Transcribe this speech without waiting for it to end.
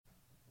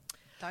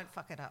Don't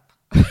fuck it up.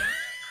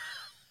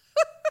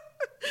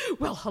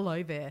 Well,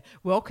 hello there.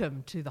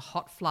 Welcome to the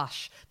Hot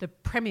Flush, the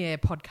premiere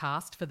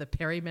podcast for the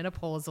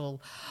perimenopausal.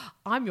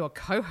 I'm your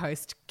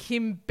co-host,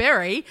 Kim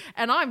Berry,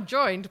 and I'm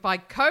joined by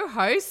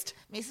co-host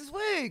Mrs.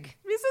 Woog. Mrs.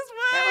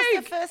 That Woog.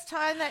 was the first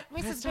time that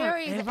Mrs.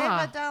 Berry's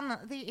ever done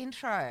the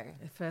intro.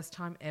 The first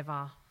time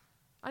ever.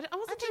 I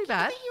wasn't think- too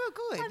bad. I think you were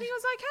good. I think it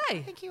was okay.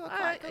 I think you were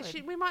quite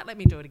good. We might let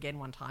me do it again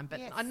one time, but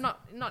Yes. I'm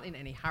not in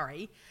any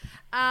hurry.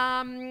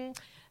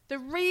 The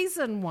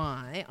reason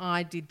why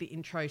I did the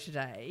intro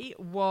today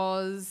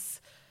was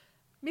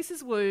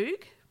Mrs.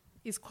 Woog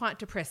is quite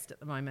depressed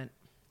at the moment.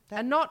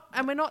 And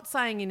we're not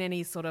saying in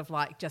any sort of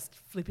like just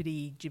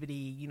flippity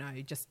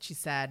jibbity, just she's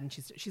sad and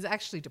she's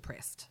actually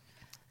depressed.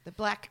 The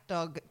black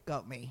dog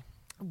got me.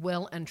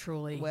 Well and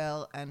truly.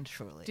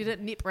 Did Did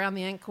it nip around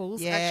the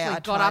ankles? Yeah, Actually I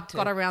got tried up, to.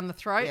 got around the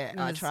throat. Yeah, and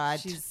I was- tried.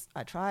 she's-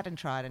 I tried and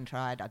tried and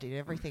tried. I did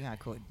everything I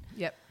could.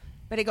 Yep.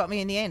 But it got me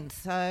in the end.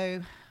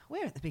 So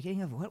we're at the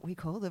beginning of what we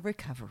call the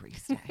recovery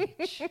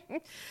stage.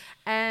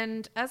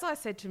 And as I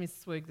said to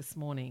Mrs. Woog this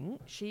morning,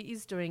 she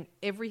is doing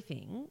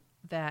everything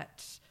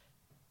that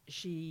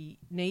she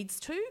needs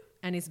to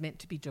and is meant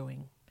to be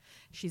doing.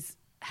 She's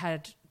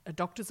had a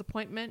doctor's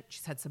appointment.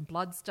 She's had some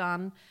bloods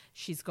done.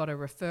 She's got a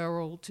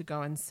referral to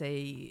go and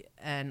see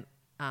a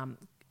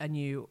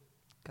new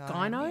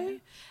gyno. Yeah.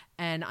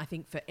 And I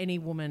think for any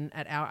woman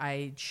at our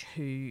age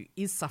who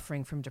is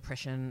suffering from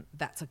depression,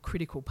 that's a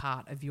critical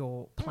part of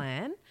your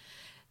plan.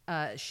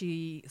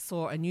 She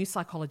saw a new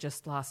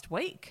psychologist last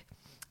week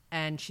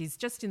and she's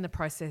just in the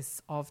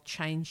process of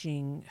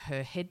changing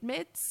her head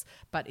meds,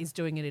 but is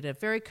doing it in a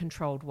very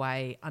controlled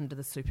way under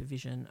the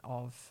supervision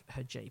of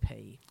her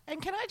GP.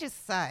 And can I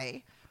just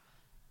say,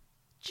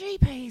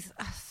 GPs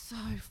are so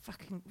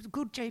fucking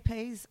good.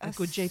 GPs are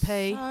good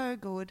GP. so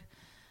good.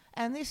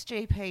 And this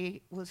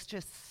GP was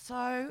just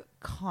so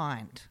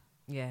kind.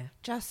 Yeah.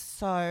 Just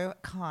so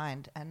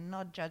kind and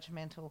not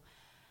judgmental.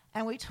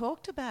 And we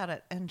talked about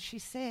it, and she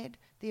said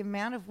the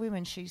amount of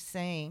women she's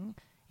seeing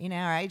in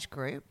our age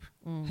group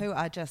who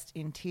are just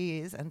in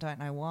tears and don't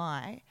know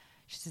why,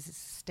 she says it's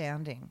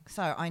astounding.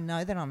 So I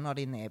know that I'm not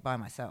in there by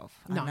myself.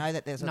 No, I know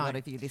that there's a no. lot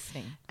of you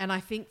listening And I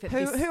think that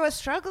who are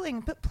struggling,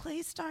 but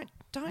please don't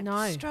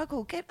No.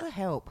 struggle. Get the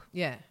help.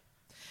 Yeah.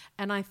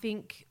 And I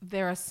think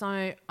there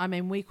are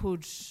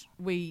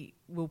we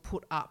will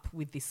put up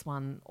with this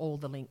one all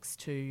the links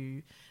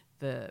to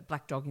the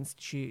Black Dog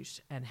Institute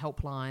and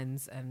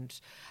helplines and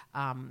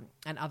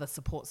other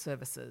support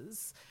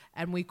services.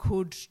 And we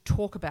could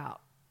talk about,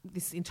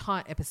 this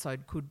entire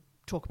episode could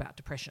talk about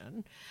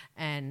depression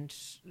and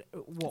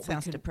what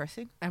Sounds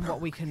depressing. and what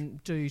we can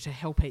do to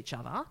help each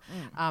other.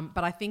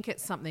 But I think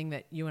it's something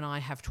that you and I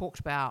have talked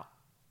about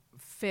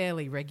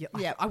fairly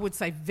regularly. Yep. I would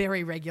say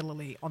very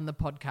regularly on the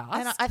podcast.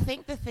 And I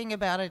think the thing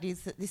about it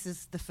is that this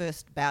is the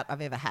first bout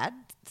I've ever had.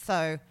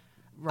 So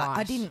Right.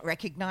 I didn't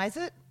recognise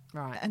it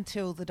Right.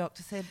 until the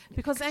doctor said,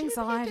 Because "Could you be a bit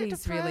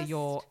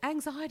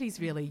anxiety's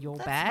really depressed?" your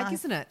That's bag, my-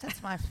 isn't it?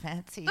 That's my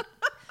fancy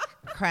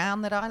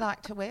crown that I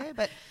like to wear.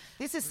 But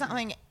this is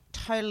something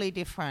totally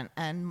different.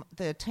 And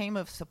the team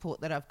of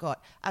support that I've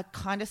got are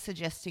kind of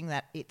suggesting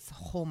that it's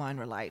hormone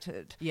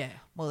related Yeah.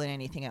 more than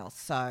anything else.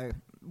 So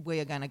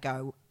we're going to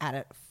go at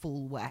it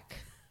full whack.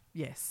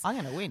 Yes. I'm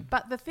going to win.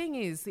 But the thing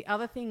is, the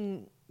other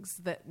things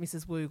that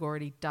Mrs. Woog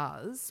already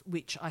does,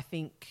 which I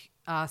think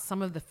are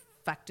some of the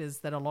factors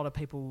that a lot of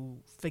people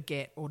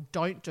forget or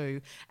don't do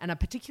and are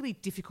particularly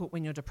difficult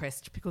when you're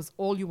depressed because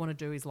all you want to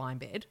do is lie in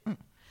bed,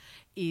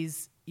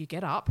 is you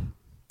get up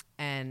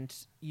and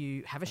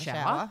you have a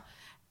shower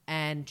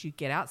and you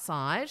get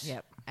outside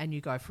Yep. and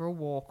you go for a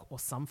walk or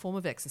some form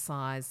of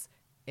exercise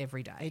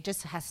every day. It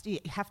just has to, you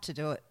have to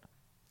do it.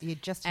 You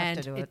just have And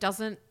to do it it.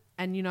 doesn't,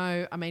 and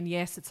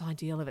yes, it's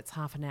ideal if it's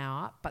half an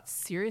hour, but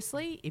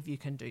seriously, if you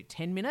can do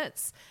 10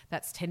 minutes,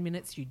 that's 10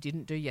 minutes you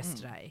didn't do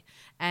yesterday.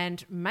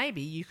 And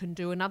maybe you can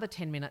do another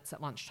 10 minutes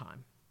at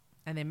lunchtime.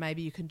 And then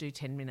maybe you can do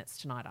 10 minutes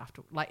tonight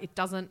after. Like, it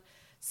doesn't,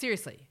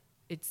 seriously,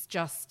 it's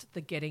just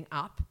the getting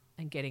up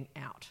and getting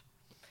out.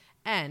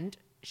 And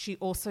she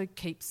also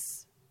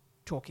keeps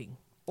talking.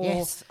 Or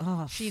Yes.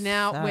 Oh,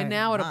 we're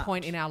now at a much.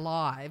 point in our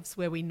lives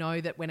where we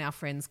know that when our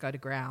friends go to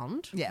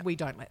ground, Yeah. we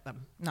don't let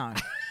them. No.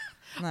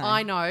 No.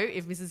 I know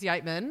if Mrs.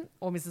 Yateman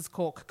or Mrs.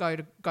 Cork go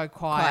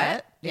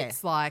quiet, yeah.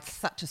 it's like,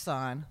 Such a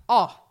sign.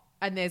 oh,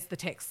 and there's the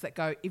texts that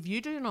go, if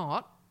you do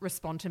not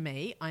respond to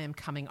me, I am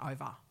coming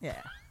over.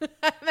 Yeah.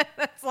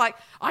 It's like,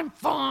 I'm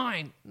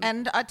fine.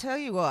 And I tell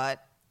you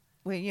what,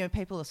 when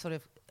people are sort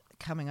of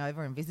coming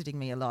over and visiting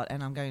me a lot,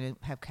 and I'm going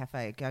to have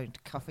going to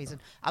coffees,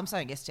 and I'm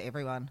saying yes to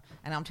everyone,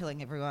 and I'm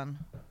telling everyone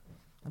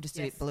I'm just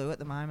a Yes. bit blue at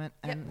the moment,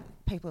 Yep. and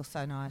people are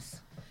so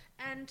nice.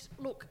 And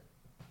look,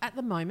 at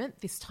the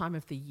moment, this time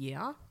of the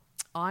year,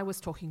 I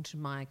was talking to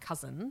my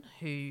cousin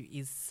who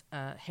is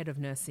head of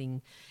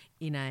nursing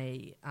in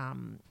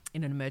an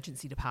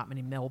emergency department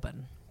in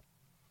Melbourne.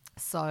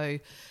 So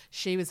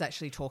she was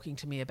actually talking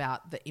to me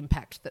about the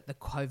impact that the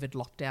COVID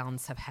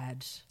lockdowns have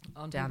had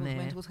On down people's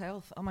there. mental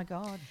health. Oh, my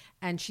God.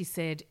 And she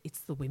said,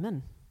 it's the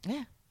women.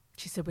 Yeah.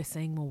 she said, we're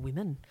seeing more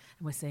women,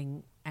 and we're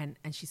seeing, and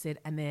she said,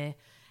 and they're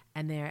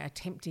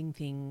attempting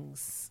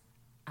things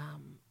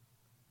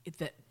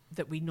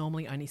that we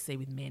normally only see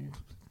with men.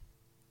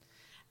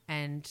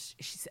 And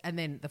and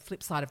then the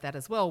flip side of that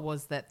as well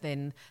was that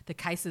then the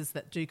cases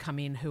that do come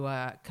in who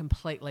are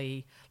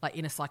completely like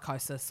in a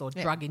psychosis or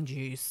drug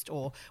induced,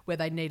 or where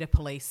they need a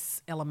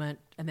police element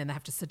and then they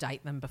have to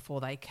sedate them before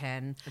they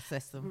can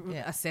Assess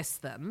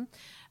them.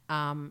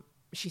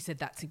 She said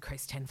that's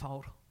increased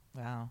tenfold.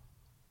 Wow.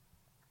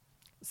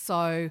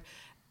 So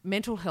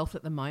mental health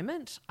at the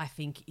moment, I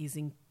think, is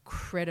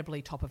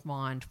incredibly top of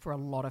mind for a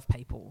lot of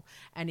people.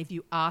 And if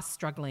you are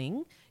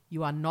struggling,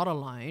 you are not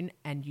alone,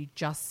 and you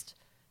just...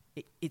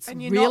 It's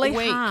and you're really not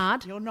weak.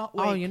 hard. You're not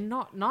weak. Oh, you're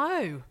not.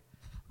 No.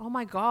 Oh,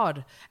 my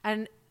God.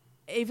 And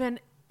even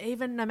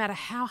no matter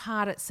how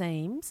hard it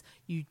seems,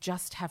 you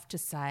just have to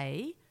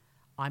say,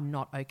 I'm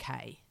not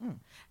okay.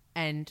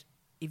 And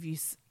if you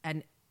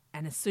and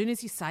as soon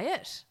as you say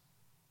it,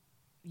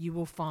 you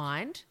will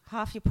find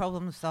half your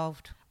problems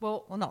solved.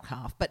 Well, not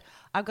half, but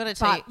I've got to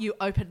tell you, you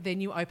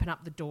open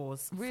up the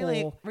doors.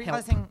 Really for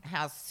realizing help.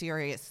 how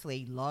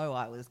seriously low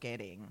I was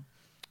getting,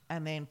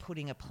 and then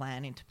putting a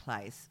plan into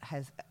place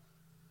has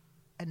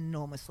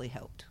enormously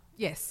helped.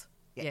 Yes.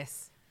 Yeah.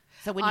 Yes.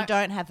 So when you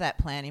don't have that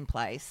plan in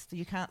place,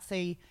 you can't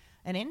see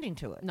an ending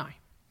to it. No.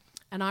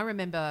 And I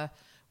remember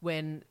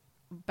when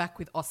back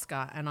with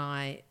Oscar and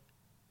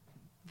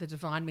the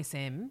divine Miss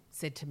M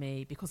said to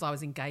me, because I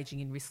was engaging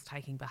in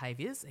risk-taking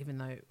behaviours, even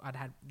though I'd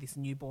had this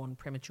newborn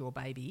premature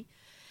baby,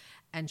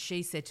 and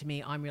she said to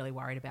me, I'm really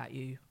worried about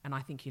you and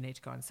I think you need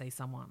to go and see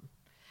someone.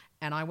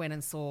 And I went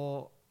and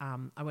saw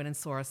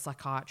a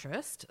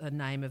psychiatrist, a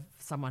name of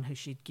someone who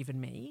she'd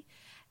given me,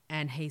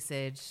 and he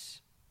said,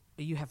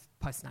 you have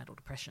postnatal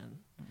depression.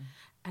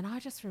 And I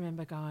just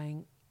remember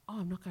going,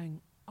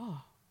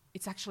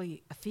 it's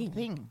actually a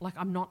thing. Like,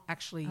 I'm not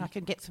actually... I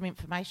can get some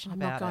information I'm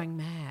about it. not going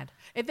mad.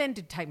 It then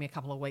did take me a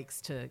couple of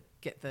weeks to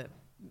get the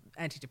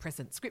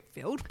antidepressant script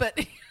filled, but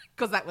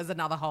because that was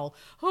another whole,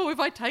 if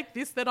I take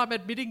this, then I'm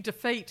admitting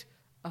defeat.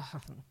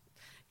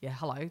 Yeah,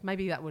 hello.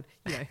 Maybe that would,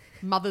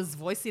 mother's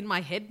voice in my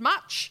head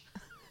much.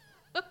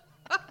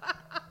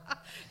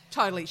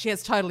 Totally. She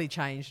has totally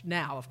changed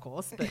now, of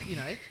course, but,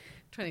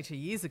 22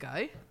 years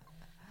ago,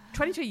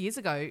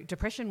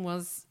 depression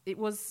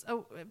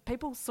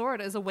people saw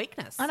it as a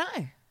weakness. I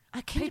know. I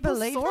can't People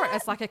believe saw that. it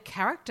as like a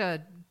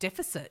character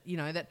deficit,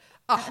 that,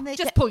 And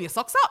just pull your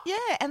socks up. Yeah,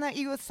 and that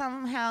you were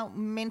somehow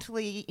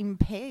mentally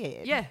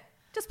impaired. Yeah,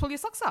 just pull your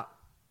socks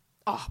up.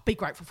 Oh, be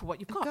grateful for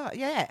what you've got. God,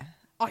 yeah.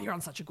 Oh, you're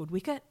on such a good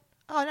wicket.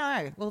 Oh,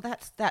 no. Well,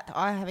 that's that.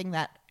 I'm having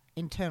that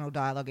internal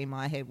dialogue in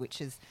my head,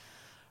 which is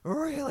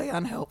really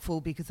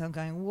unhelpful because I'm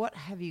going, what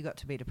have you got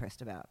to be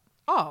depressed about?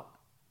 Oh,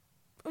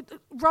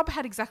 Rob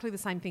had exactly the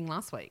same thing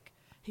last week.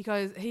 He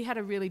goes, he had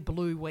a really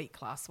blue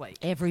week last week.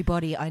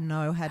 Everybody I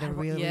know had a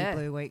really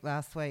blue week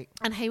last week.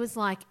 And he was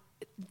like,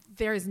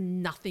 there is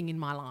nothing in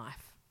my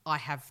life I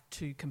have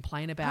to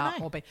complain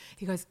about.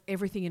 He goes,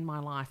 everything in my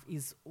life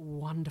is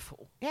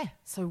wonderful. Yeah.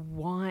 So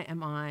why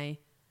am I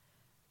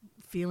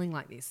feeling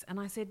like this? And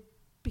I said,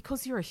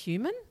 because you're a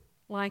human.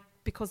 Like,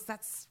 because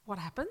that's what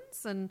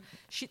happens, and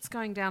shit's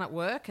going down at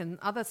work and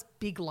other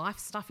big life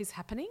stuff is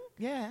happening.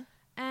 Yeah.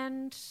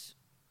 And,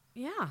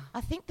 yeah.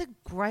 I think the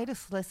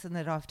greatest lesson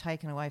that I've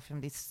taken away from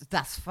this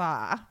thus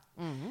far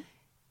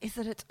is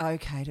that it's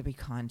okay to be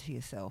kind to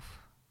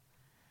yourself.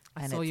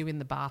 I saw you in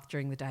the bath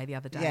during the day the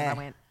other day Yeah. and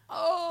I went,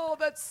 oh,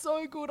 that's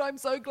so good. I'm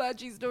so glad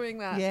she's doing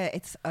that. Yeah,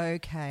 it's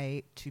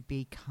okay to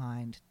be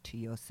kind to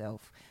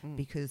yourself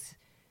because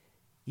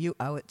you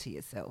owe it to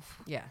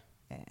yourself. Yeah.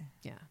 Yeah.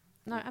 Yeah.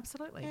 No,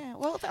 absolutely. Yeah.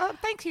 Well,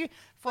 thank you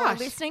for Right.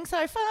 listening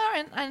so far,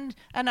 and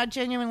I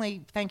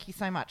genuinely thank you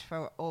so much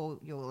for all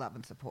your love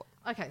and support.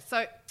 Okay,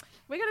 so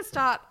we're going to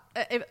start.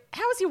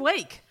 How was your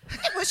week?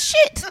 It was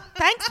shit.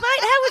 Thanks, mate.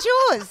 How was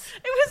yours?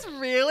 It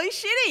was really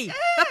shitty.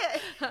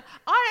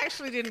 I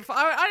actually didn't.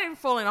 I didn't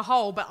fall in a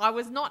hole, but I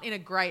was not in a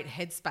great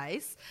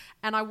headspace,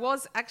 and I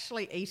was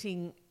actually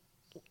eating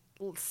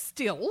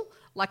still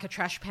like a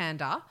trash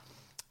panda.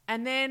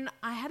 And then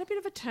I had a bit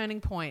of a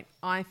turning point.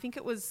 I think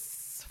it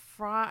was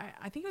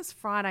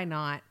Friday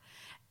night,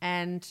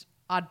 and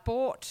I'd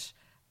bought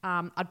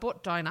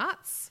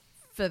donuts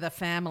for the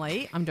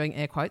family. I'm doing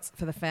air quotes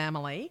for the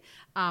family,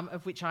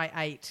 of which I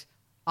ate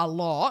a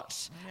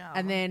lot. Yeah.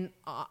 And then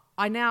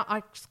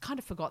I just kind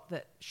of forgot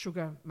that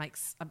sugar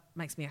makes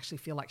me actually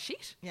feel like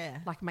shit. Yeah.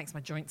 Like it makes my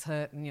joints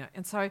hurt,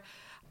 and so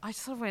I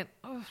sort of went,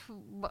 oh,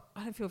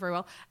 I don't feel very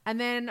well. And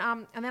then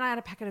I had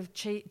a packet of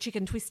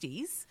chicken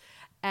twisties,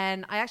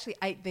 and I actually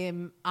ate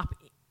them up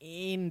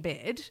in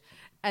bed.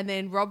 And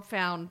then Rob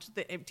found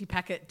the empty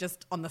packet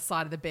just on the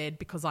side of the bed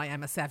because I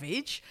am a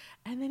savage.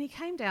 And then he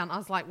came down. I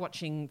was like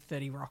watching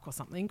 30 Rock or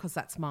something because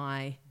that's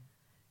my,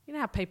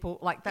 how people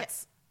like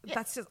that's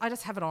just, I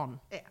just have it on.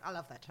 Yeah, I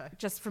love that too.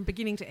 Just from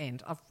beginning to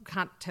end. I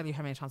can't tell you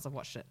how many times I've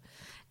watched it.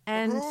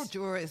 And the Rural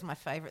Juror is my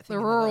favourite thing.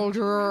 The Rural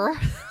Juror.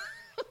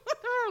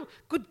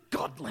 Good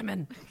God,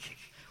 Lemon.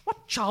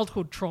 What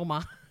childhood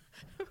trauma.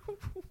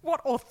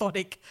 What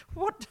orthotic.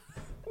 What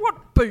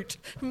what boot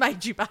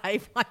made you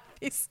behave like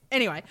this?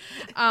 Anyway,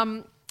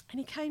 and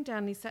he came down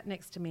and he sat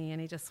next to me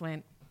and he just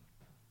went,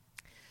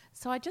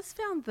 so I just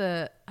found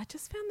the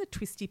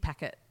twisty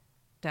packet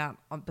down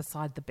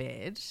beside the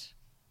bed,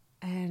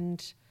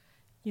 and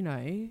you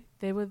know,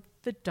 there were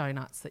the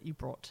donuts that you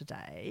brought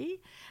today.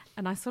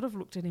 And I sort of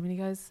looked at him and he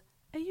goes,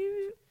 Are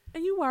you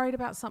worried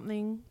about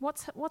something?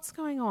 What's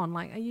going on?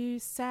 Like, are you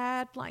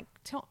sad? Like,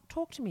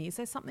 talk to me. Is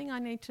there something I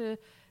need to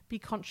be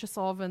conscious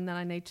of and that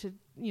I need to,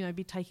 you know,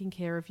 be taking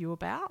care of you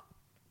about?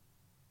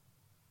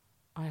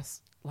 I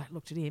just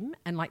looked at him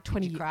and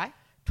 20 Did you cry?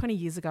 20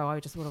 years ago I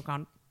just would have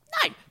gone,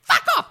 no,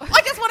 fuck off.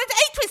 I just wanted to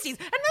eat twisties.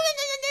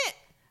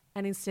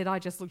 And instead I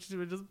just looked at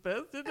him and just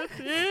burst into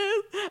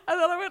tears. And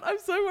then I went, I'm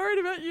so worried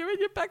about you and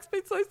your back's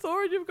been so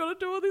sore and you've got to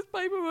do all this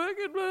paperwork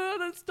and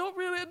it's not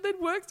really, and then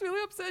work's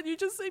really upset and you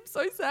just seem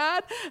so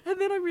sad. And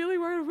then I'm really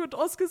worried. I've got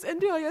Oscar's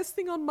NDIS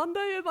thing on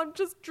Monday and I'm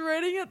just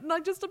dreading it and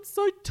I'm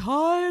so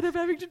tired of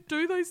having to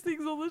do those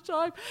things all the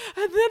time.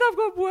 And then I've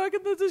got work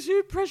and there's a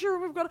huge pressure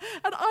and and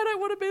I don't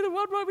want to be the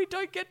one where we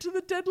don't get to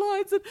the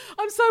deadlines, and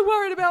I'm so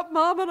worried about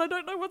Mum and I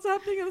don't know what's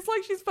happening and it's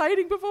like she's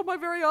fading before my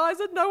very eyes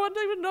and no one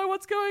even know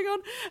what's going on.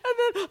 And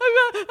then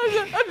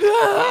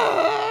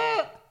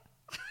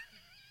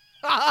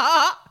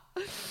I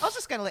was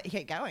just going to let you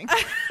keep going.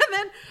 And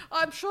then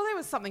I'm sure there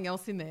was something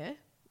else in there.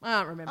 I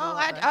don't remember. Oh,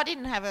 I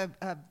didn't have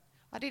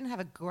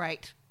a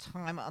great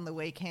time on the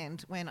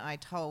weekend when I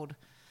told.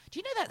 Do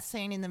you know that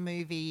scene in the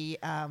movie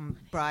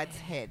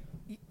Bridesmaids?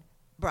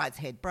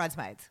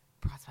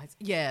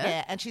 Yeah.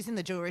 Yeah, and she's in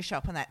the jewellery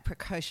shop and that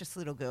precocious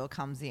little girl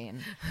comes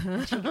in.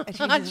 And she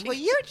says, well,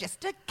 you're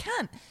just a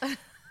cunt.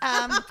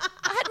 I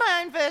had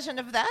my own version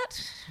of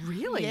that.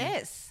 Really?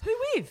 Yes. Who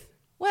with?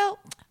 Well,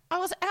 I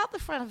was out the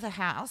front of the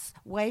house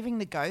waving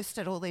the ghost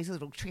at all these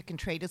little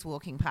trick-and-treaters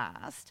walking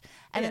past,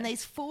 and then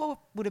these 4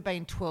 would have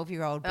been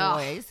 12-year-old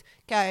boys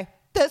go,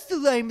 that's the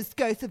lamest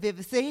ghost I've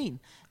ever seen.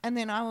 And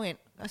then I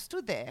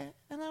stood there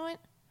and I went,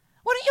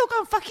 why don't you all go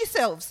and fuck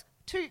yourselves?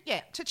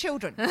 To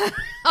children.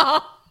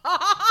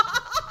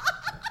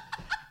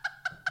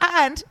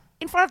 And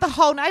in front of the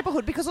whole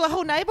neighbourhood, because the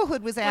whole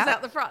neighbourhood was out. Was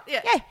out the front,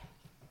 yeah. Yeah.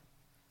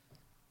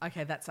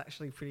 Okay, that's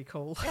actually pretty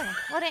cool. Yeah.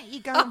 Why don't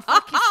you go and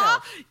fuck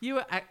yourself? You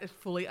were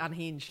fully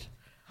unhinged.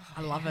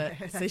 I love it.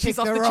 See, She's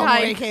off the the wrong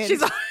chain. weekend.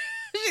 She's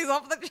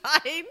off the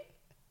chain.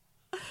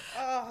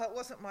 Oh, it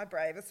wasn't my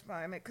bravest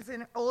moment because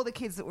then all the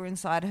kids that were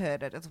inside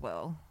heard it as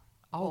well.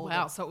 Oh,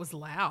 wow. So it was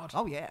loud.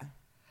 Oh, yeah.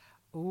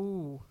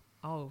 Ooh.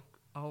 Oh,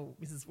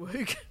 Mrs.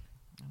 Woog.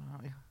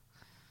 I know.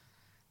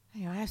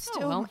 Anyway, I'm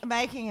still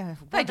making a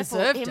wonderful... They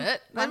deserved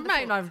it.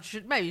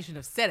 Wonderful. Maybe you shouldn't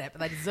have said it,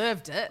 but they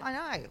deserved it. I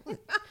know.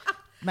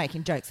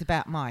 Making jokes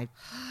about my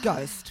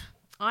ghost.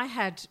 I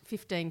had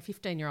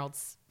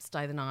 15-year-olds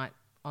stay the night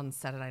on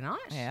Saturday night.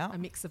 Yeah. A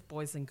mix of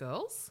boys and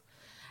girls.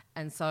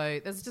 And so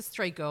there's just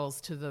 3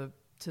 girls to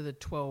the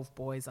 12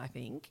 boys, I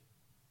think.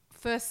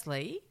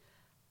 Firstly,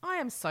 I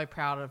am so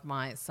proud of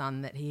my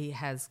son that he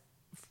has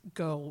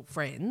girl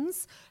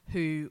friends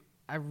who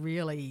are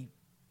really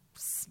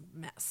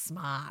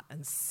smart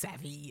and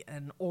savvy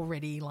and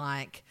already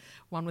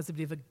one was a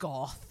bit of a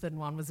goth and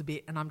one was a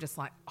bit, and I'm just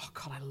like, oh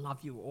God, I love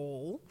you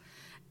all.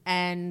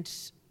 And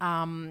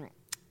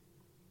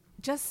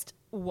just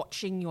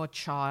watching your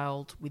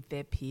child with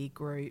their peer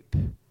group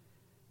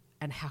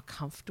and how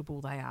comfortable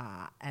they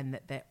are, and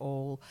that they're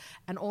all,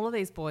 and all of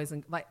these boys,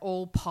 and they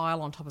all pile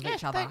on top of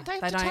each other. They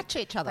don't touch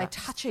each other. They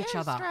touch each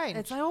other.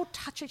 They all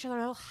touch each other.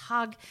 They all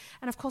hug.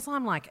 And of course,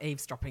 I'm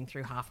eavesdropping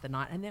through half the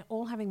night, and they're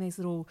all having these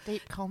little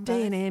deep combos.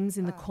 D&Ms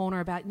in the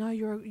corner about, no,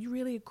 you're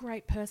really a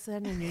great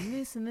person, and you're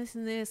this and this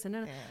and this, and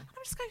I'm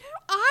just going,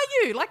 who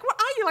are you? What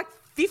are you,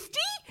 50?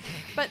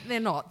 But they're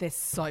not. They're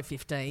so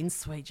 15.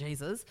 Sweet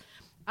Jesus.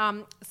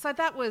 So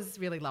that was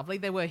really lovely.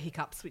 There were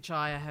hiccups, which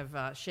I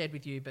have shared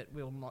with you, but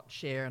will not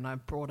share in a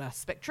broader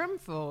spectrum,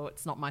 for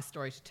it's not my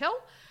story to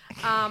tell.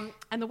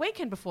 And the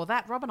weekend before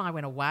that, Rob and I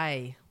went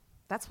away.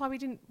 That's why we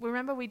didn't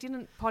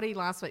potty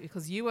last week,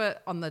 because you were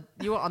on the.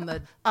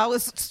 I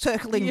was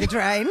circling the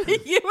drain.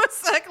 You were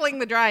circling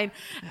the drain,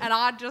 and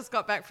I just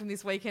got back from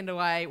this weekend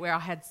away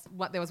where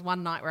there was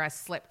one night where I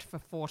slept for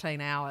 14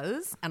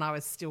 hours, and I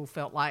still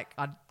felt like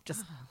I'd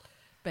just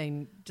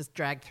been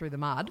dragged through the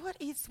mud. What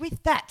is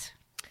with that?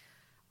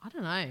 I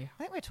don't know. I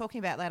think we're talking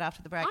about that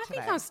after the break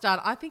today. I've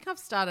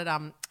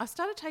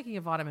started taking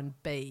a vitamin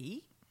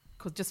B,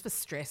 because just for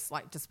stress,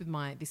 just with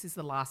this is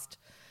the last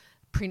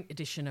print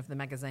edition of the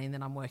magazine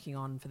that I'm working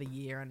on for the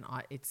year, and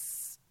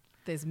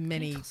there's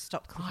many.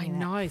 Stop clicking. I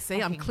know.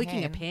 See, I'm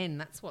clicking pen. a pen.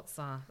 That's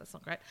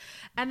not great.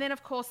 And then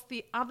of course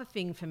the other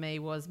thing for me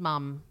was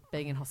Mum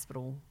being in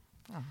hospital.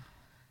 Oh.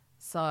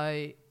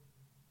 So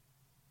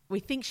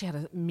we think she had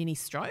a mini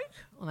stroke,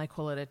 or they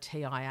call it a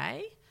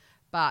TIA.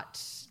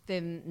 But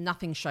then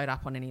nothing showed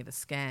up on any of the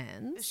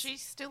scans. Is she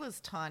still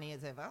as tiny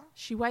as ever?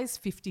 She weighs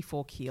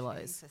 54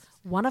 kilos. Jesus.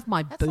 One of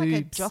my That's like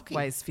a boobs jockey.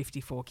 weighs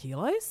 54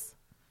 kilos.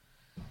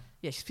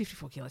 Yeah, she's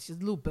 54 kilos. She's a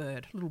little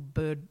bird, a little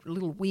bird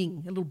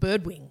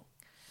wing.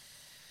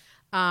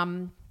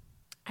 And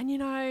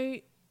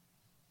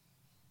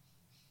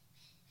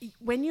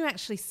when you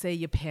actually see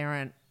your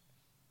parent,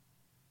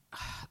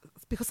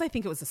 because they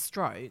think it was a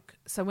stroke.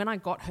 So when I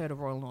got her to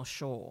Royal North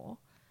Shore,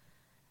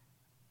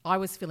 I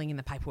was filling in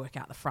the paperwork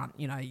out the front.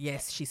 You know,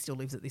 yes, she still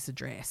lives at this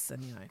address,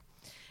 and you know,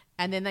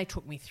 and then they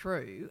took me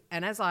through.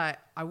 And as I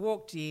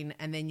walked in,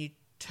 and then you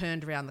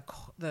turned around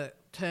the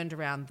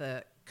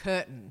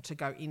curtain to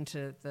go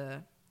into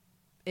the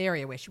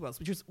area where she was,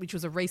 which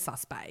was a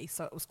resus bay,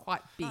 so it was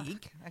quite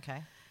big.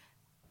 Okay.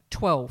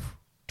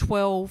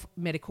 12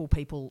 medical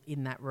people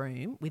in that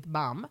room with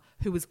Mum,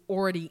 who was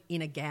already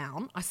in a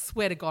gown. I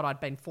swear to God, I'd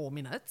been 4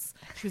 minutes.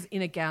 She was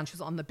in a gown. She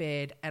was on the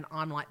bed, and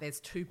I'm like, there's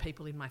 2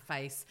 people in my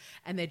face,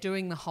 and they're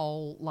doing the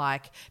whole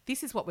like,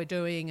 this is what we're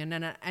doing,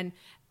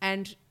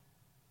 and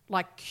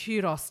like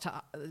kudos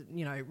to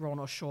Royal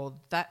North Shore,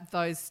 that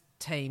those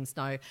teams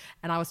know.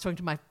 And I was talking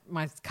to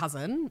my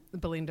cousin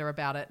Belinda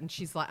about it, and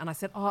she's like, and I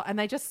said, oh, and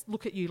they just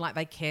look at you like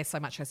they care so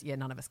much. She goes, yeah,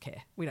 none of us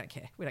care. We don't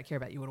care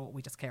about you at all.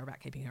 We just care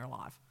about keeping her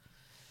alive.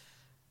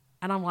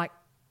 And I'm like,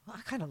 well,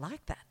 I kind of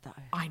like that though.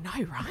 I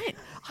know, right?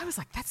 I was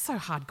like, that's so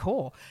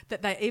hardcore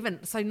that they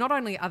even, so not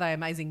only are they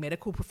amazing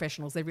medical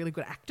professionals, they're really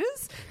good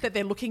actors, that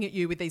they're looking at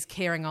you with these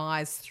caring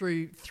eyes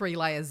through 3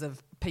 layers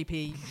of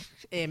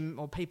PPM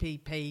or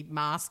PPP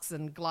masks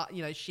and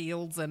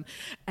shields and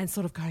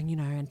sort of going,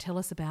 and tell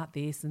us about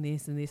this and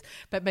this and this.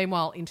 But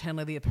meanwhile,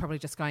 internally, they're probably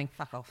just going,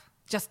 fuck off.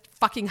 Just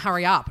fucking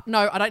hurry up.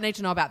 No, I don't need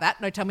to know about that.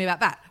 No, tell me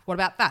about that. What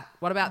about that?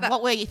 What about that?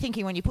 What were you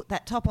thinking when you put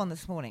that top on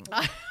this morning?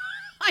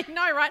 I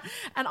know, right?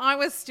 And I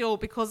was still,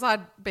 because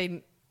I'd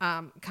been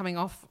coming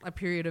off a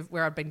period of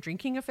where I'd been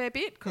drinking a fair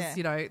bit because,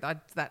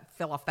 that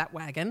fell off that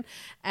wagon.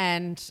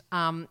 And so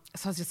I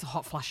was just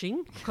hot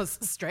flushing because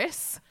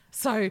stress.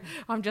 So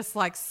I'm just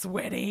like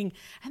sweating.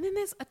 And then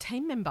there's a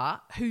team member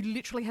who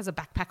literally has a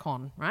backpack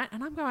on, right?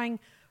 And I'm going,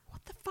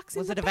 what the fuck's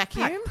in the backpack? Was it a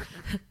vacuum?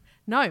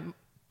 No,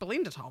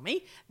 Belinda told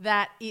me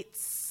that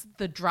it's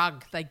the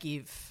drug they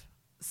give.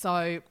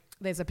 So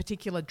there's a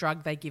particular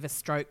drug they give a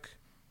stroke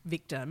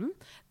victim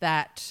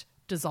that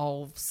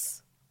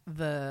dissolves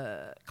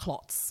the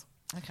clots.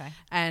 Okay.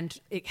 And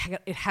it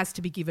has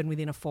to be given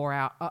within a 4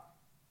 hour...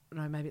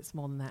 no, maybe it's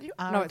more than that. It's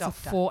doctor. A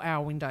 4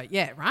 hour window.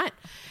 Yeah, right.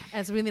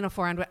 And it's within a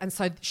 4 hour window. And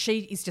so she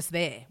is just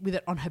there with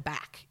it on her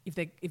back if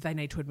they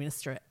need to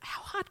administer it.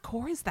 How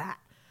hardcore is that?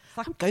 It's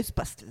like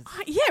Ghostbusters.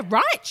 Yeah,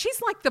 right. She's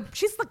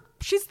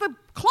the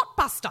clot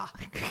buster.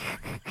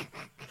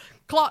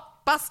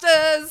 Clot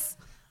busters.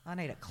 I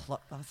need a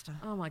clot buster.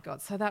 Oh my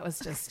God. So that was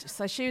just,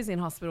 so she was in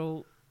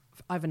hospital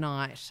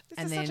overnight.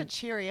 This is such a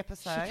cheery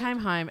episode. She came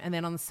home, and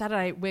then on the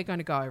Saturday we're going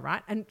to go,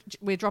 right? And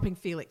we're dropping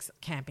Felix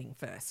camping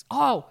first.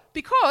 Oh,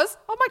 because,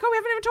 oh my God, we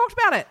haven't even talked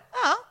about it.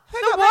 Oh,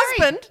 who got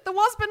married? The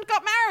husband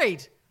got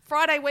married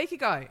Friday week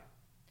ago.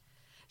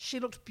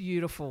 She looked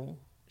beautiful.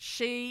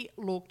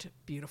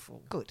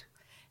 Good.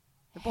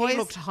 The boy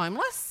looked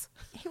homeless.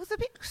 He was a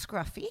bit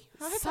scruffy.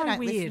 I hope So I don't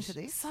weird. listen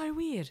to this. So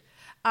weird.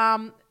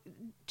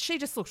 She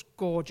just looked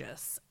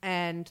gorgeous.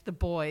 And the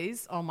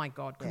boys, oh my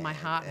God, could my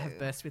heart have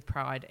burst with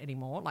pride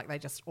anymore? Like they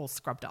just all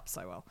scrubbed up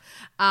so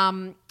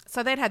well.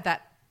 So they'd had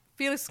that.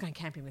 Felix was going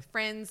camping with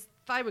friends.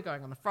 They were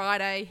going on the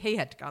Friday. He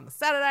had to go on the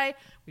Saturday.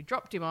 We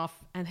dropped him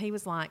off, and he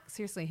was like,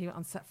 seriously,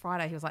 on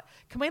Friday, he was like,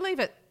 can we leave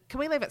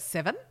at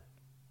 7?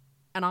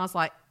 And I was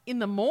like, in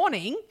the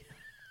morning?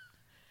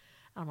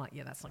 I'm like,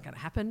 yeah, that's not going to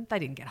happen. They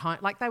didn't get home.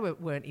 Like they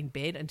weren't in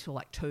bed until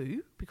like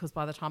 2, because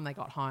by the time they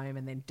got home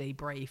and then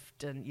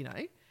debriefed and,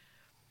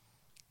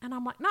 And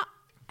I'm like, no,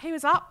 he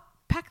was up,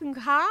 packing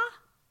the car.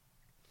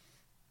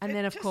 And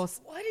then, of course...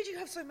 Why did you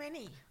have so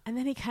many? And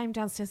then he came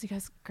downstairs and he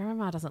goes,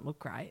 Grandma doesn't look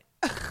great.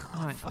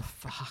 I went, oh,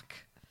 fuck.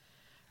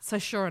 So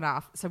sure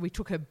enough, so we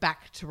took her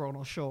back to Royal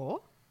North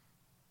Shore,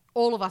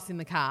 all of us in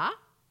the car.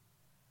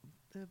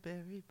 The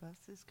berry bus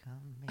is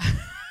coming.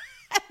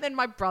 And then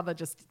my brother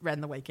just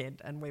ran the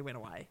weekend and we went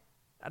away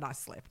and I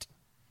slept.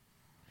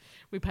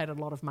 We paid a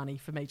lot of money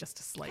for me just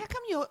to sleep. How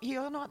come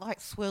you're not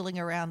like swirling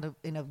around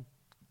in a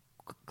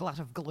glut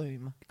of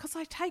gloom? Because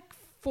I take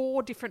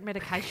 4 different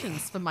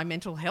medications for my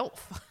mental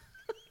health.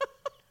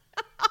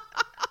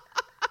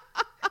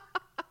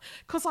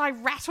 Because I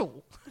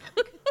rattle.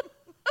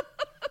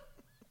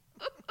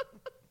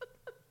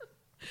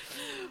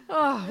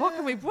 Oh, what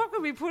can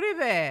we put in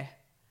there?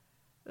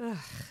 Ugh,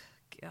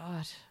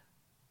 God.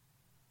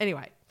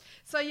 Anyway,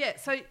 so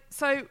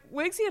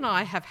Wergsy and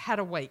I have had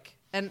a week,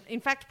 and in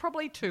fact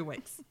probably 2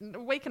 weeks, a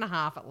week and a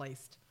half at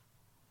least.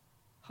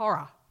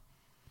 Horror.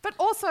 But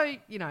also,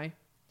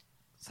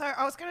 So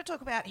I was going to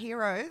talk about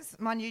Heroes,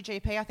 my new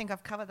GP. I think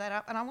I've covered that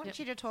up. And I want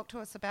you to talk to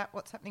us about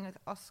what's happening with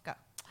Oscar.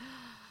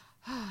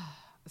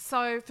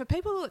 So for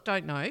people that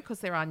don't know, because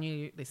there are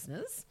new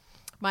listeners,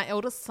 my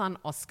eldest son,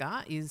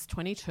 Oscar, is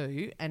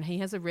 22 and he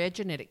has a rare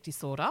genetic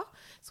disorder.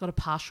 He's got a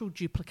partial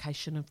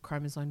duplication of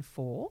chromosome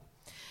 4,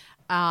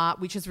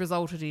 which has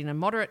resulted in a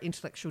moderate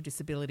intellectual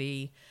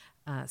disability,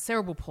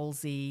 cerebral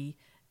palsy,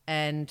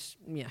 and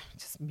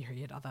just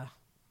myriad other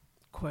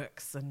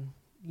quirks and,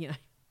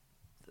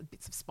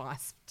 bits of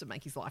spice to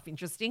make his life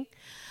interesting.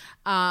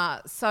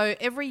 So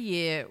every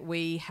year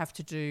we have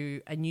to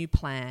do a new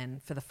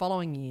plan for the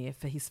following year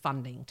for his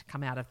funding to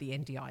come out of the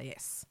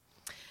NDIS,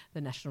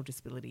 the National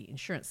Disability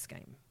Insurance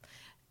Scheme.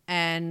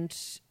 And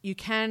you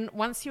can,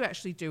 once you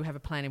actually do have a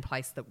plan in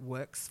place that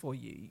works for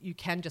you, you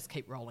can just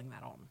keep rolling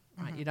that on,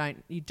 right?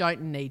 You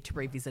don't need to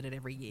revisit it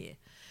every year.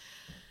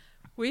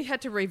 We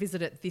had to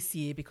revisit it this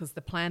year because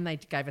the plan they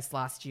gave us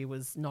last year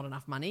was not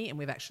enough money, and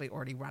we've actually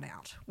already run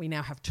out. We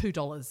now have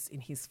 $2 in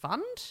his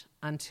fund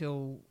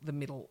until the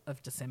middle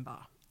of December.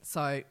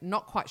 So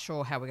not quite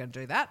sure how we're going to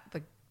do that,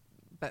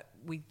 but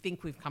we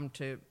think we've come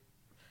to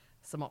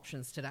some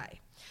options today.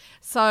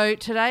 So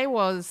today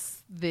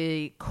was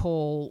the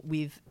call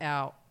with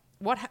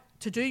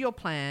to do your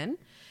plan.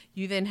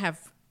 You then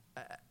have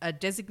a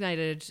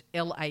designated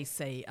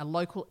LAC, a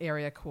local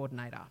area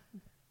coordinator.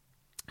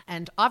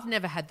 And I've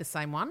never had the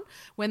same one.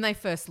 When they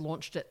first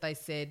launched it, they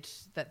said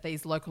that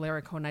these local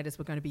area coordinators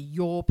were going to be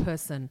your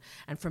person,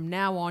 and from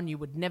now on, you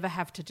would never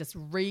have to just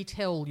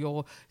retell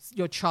your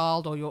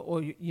child or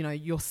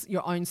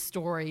your own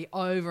story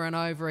over and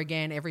over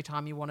again every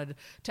time you wanted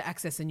to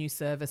access a new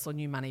service or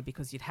new money,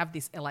 because you'd have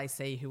this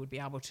LAC who would be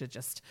able to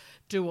just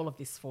do all of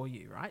this for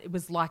you. Right? It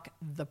was like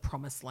the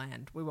promised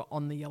land. We were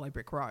on the yellow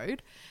brick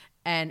road.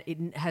 And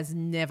it has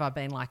never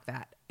been like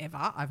that,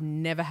 ever. I've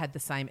never had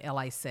the same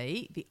LAC.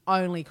 The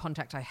only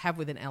contact I have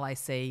with an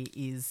LAC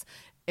is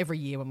every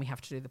year when we have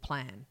to do the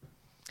plan.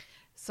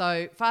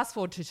 So fast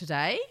forward to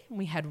today,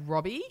 we had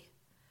Robbie,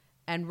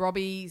 and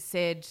Robbie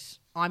said,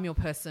 I'm your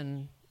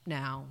person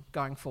now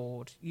going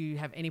forward. You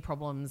have any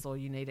problems or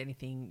you need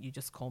anything, you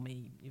just call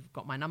me. You've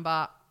got my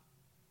number.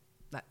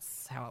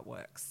 That's how it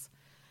works.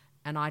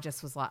 And I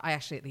just was like,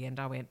 at the end,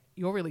 I went,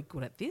 you're really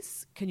good at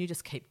this. Can you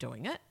just keep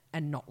doing it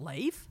and not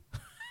leave?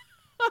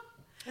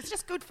 It's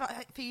just good for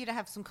you to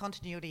have some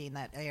continuity in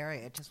that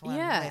area. Just one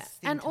less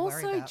thing and to worry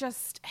also about.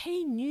 just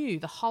he knew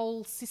the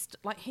whole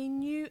system. Like he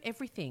knew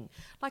everything.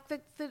 Like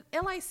the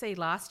LAC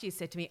last year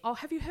said to me, "Oh,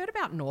 have you heard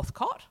about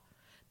Northcott?"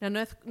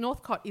 Now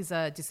Northcott is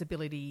a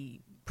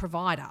disability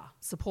provider,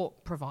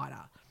 support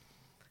provider.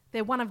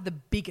 They're one of the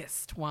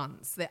biggest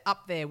ones. They're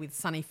up there with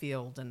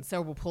Sunnyfield and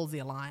Cerebral Palsy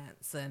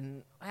Alliance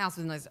and House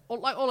with Nose,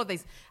 like all of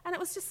these. And it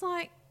was just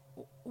like,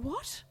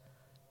 what?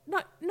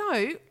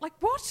 No, like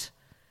what?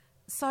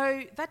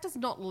 So that does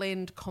not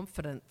lend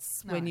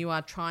confidence when you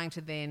are trying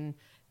to then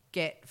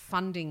get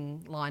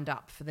funding lined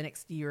up for the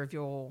next year of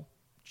your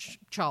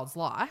child's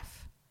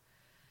life.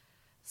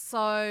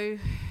 So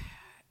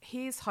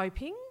here's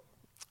hoping.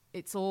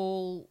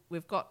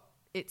 We've got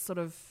it sort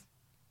of,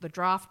 the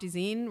draft is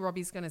in.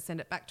 Robbie's going to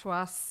send it back to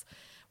us.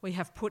 We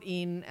have put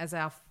in as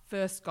our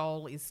first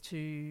goal is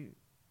to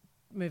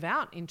move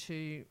out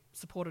into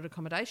supported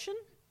accommodation.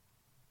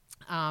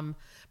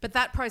 But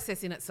that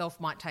process in itself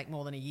might take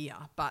more than a year,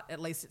 but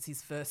at least it's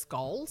his first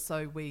goal,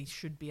 so we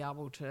should be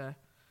able to,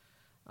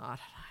 I don't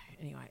know.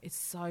 Anyway, it's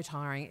so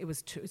tiring.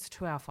 It's a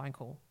 2-hour phone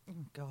call. Oh,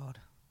 God.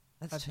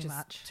 That's too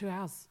much. 2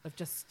 hours of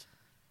just...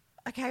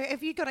 Okay,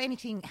 have you got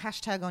anything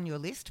 # on your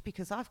list?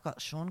 Because I've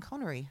got Sean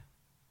Connery.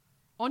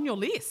 On your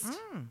list?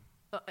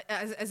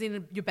 As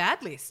in your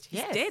bad list? He's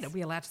Yes. dead. Are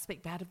we allowed to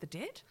speak bad of the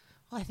dead?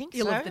 Well, I think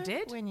Ill so. of the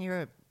dead? When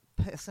you're a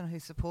person who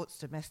supports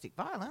domestic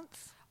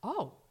violence.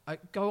 Oh,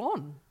 go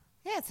on.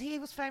 Yes, he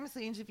was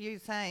famously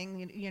interviewed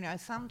saying, you know,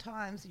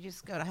 sometimes you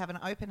just got to have an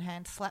open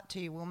hand slap to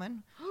your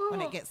woman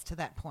when it gets to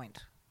that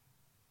point.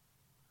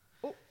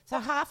 Oh, So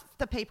half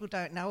the people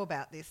don't know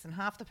about this, and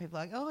half the people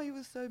are like, oh, he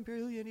was so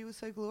brilliant, he was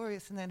so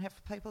glorious, and then half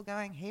the people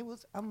going, he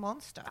was a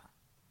monster.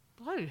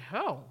 bloody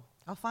hell.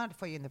 I'll find it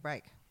for you in the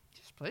break.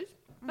 Yes, please.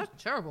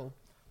 That's terrible.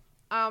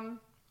 I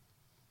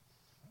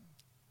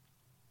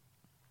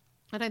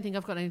don't think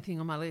I've got anything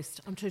on my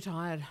list. I'm too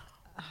tired.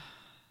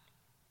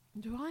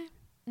 Do I?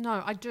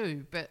 No, I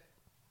do, but...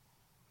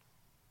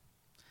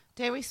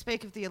 Dare we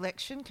speak of the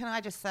election? Can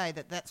I just say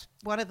that that's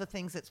one of the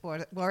things that's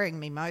worrying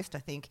me most, I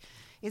think,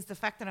 is the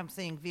fact that I'm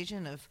seeing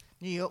vision of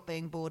New York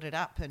being boarded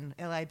up and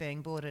LA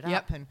being boarded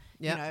up, and,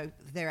 you know,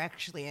 they're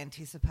actually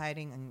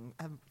anticipating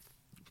a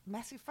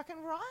massive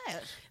fucking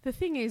riot. The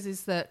thing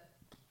is that,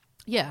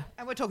 yeah.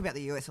 And we're talking about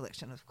the US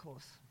election, of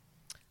course.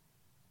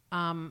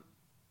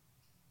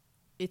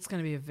 It's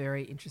going to be a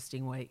very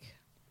interesting week.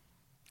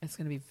 It's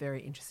going to be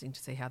very interesting to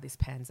see how this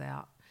pans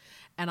out.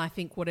 And I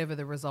think whatever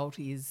the result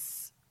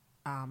is,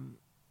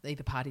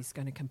 either party's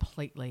going to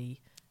completely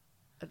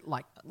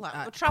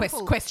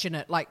question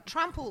it. Like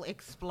Trump will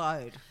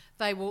explode.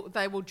 They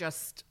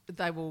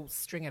will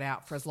string it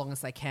out for as long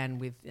as they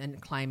can and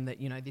claim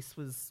that, you know, this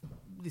was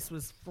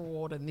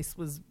fraud and this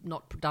was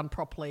not done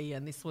properly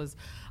and this was,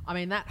 I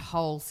mean, that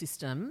whole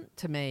system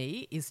to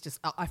me is just,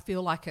 I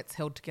feel like it's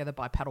held together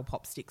by paddle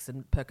pop sticks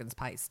and Perkins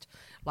paste.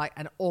 Like,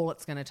 and all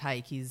it's going to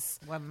take is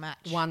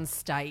one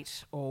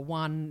state or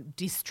one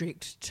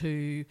district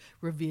to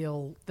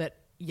reveal that,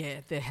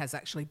 yeah, there has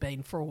actually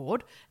been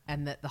fraud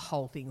and that the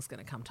whole thing's going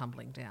to come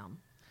tumbling down.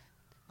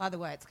 Either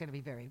way, it's going to be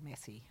very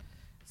messy.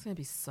 It's going to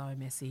be so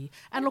messy.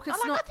 And look, it's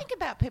I not... think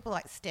about people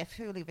like Steph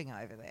who are living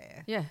over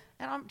there. Yeah.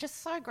 And I'm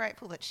just so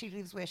grateful that she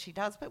lives where she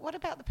does. But what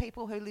about the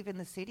people who live in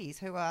the cities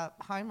who are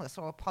homeless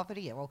or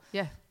poverty or,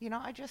 Yeah. you know,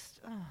 I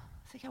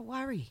think I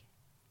worry.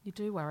 You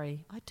do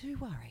worry. I do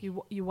worry.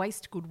 You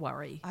waste good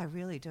worry. I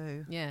really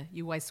do. Yeah,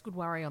 you waste good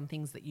worry on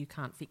things that you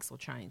can't fix or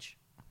change.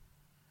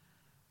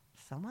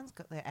 Someone's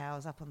got their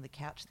hours up on the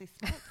couch this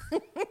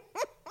month.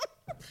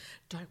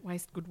 Don't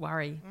waste good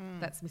worry.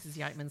 That's Mrs.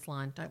 Yateman's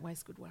line. Don't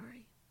waste good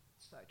worry.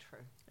 So true.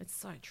 It's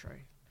so true.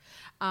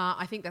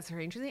 I think that's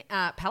very interesting.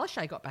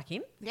 Palaszczuk got back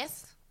in.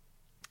 Yes.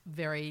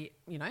 Very,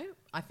 you know,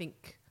 I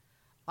think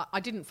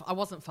I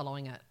wasn't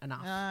following it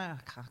enough. I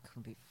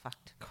couldn't be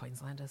fucked.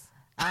 Queenslanders.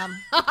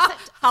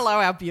 Except, Hello,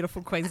 our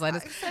beautiful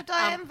Queenslanders. except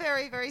I am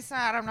very, very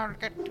sad. I'm not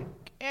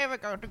ever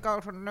going to go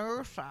to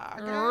Noosa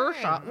again.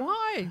 Noosa.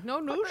 Why? No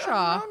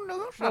Noosa. No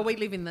Noosa. Well, we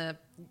live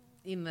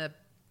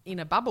in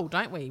a bubble,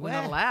 don't we? We're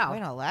not allowed. We're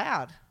not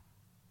allowed.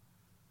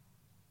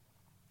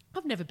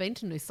 I've never been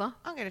to Noosa.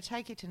 I'm going to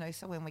take you to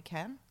Noosa when we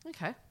can.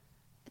 Okay.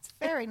 It's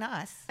very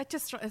nice.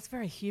 It's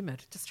very humid.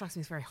 It just strikes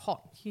me as very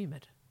hot and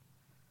humid.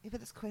 Yeah,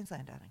 but it's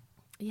Queensland, darling.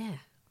 Yeah.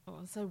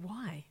 Oh, so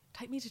why?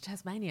 Take me to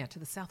Tasmania, to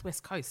the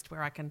southwest coast,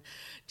 where I can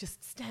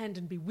just stand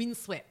and be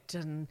windswept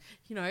and,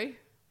 you know,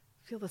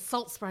 feel the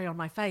salt spray on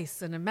my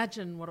face and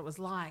imagine what it was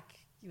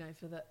like, you know,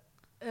 for the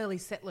early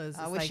settlers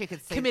I as wish they you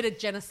could see committed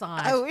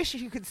genocide. I wish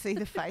you could see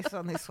the face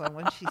on this one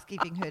when she's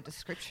giving her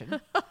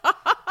description.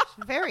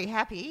 She's very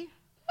happy.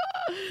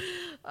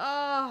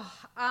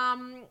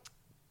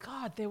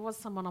 God, there was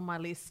someone on my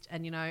list,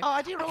 and you know,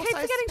 I did I also keep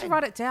forgetting to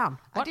write it down.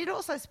 I did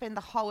also spend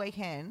the whole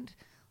weekend,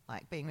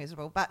 like, being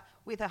miserable, but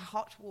with a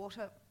hot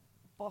water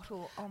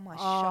bottle on my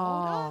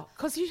shoulder.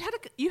 Because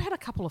you had a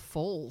couple of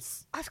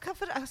falls. I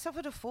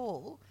suffered a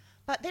fall,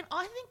 but then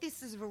I think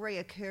this is a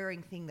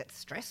reoccurring thing that's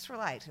stress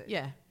related.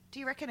 Yeah, Do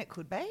you reckon it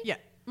could be? yeah.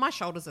 My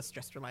shoulders are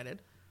stress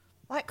related,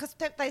 Like, because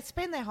they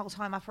spend their whole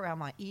time up around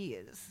my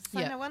ears. So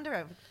Yeah. no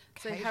wonder.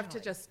 so you have to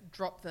occasionally- just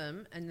drop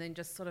them and then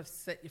just sort of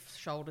set your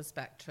shoulders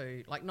back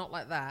too, like not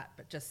like that,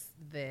 but just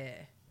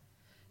there.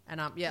 And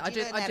yeah, Did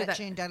you learn I do at that.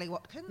 June Daly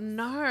Watkins?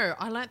 No,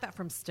 I learnt that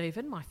from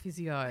Stephen, my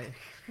physio.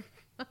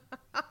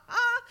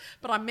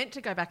 But I'm meant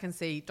to go back and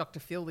see Dr.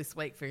 Phil this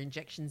week for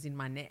injections in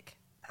my neck.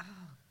 Oh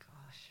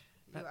gosh,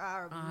 But you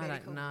are a I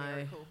medical don't know.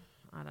 miracle.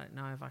 I don't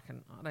know if I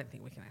can. I don't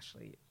think we can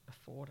actually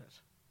afford it.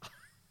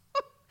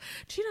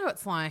 Do you know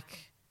it's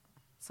like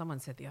someone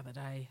said the other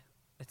day?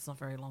 It's not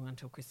very long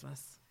until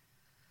Christmas.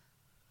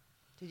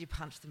 Did you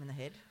punch them in the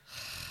head?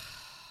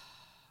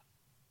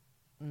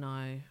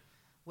 No,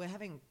 We're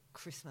having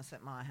Christmas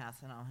at my house,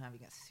 and I'm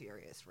having a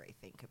serious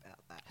rethink about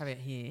that. have it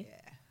here.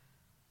 Yeah,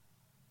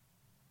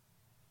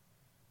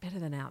 Better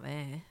than out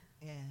there.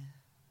 yeah.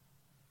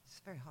 It's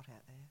very hot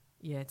out there.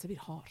 Yeah, it's a bit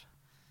hot.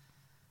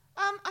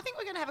 I think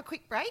we're going to have a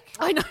quick break.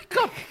 I know.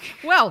 God.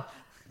 Well,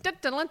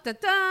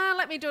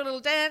 let me do a little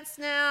dance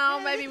now.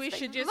 Yeah, Maybe there's we been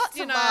should just, lots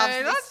you of know. laughs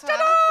this time.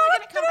 We're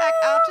going to come back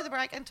after the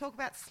break and talk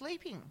about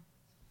sleeping.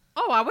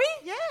 Oh, are we?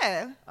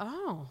 Yeah.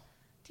 Oh.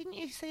 Didn't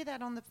you see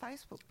that on the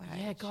Facebook page?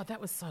 Yeah, God, that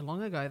was so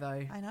long ago, though.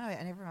 I know,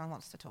 and everyone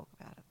wants to talk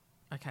about it.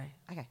 Okay.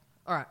 Okay.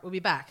 All right, we'll be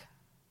back.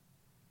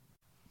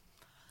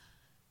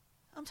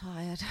 I'm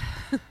tired.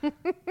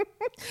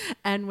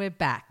 And we're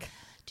back.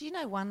 Do you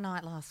know one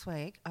night last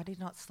week, I did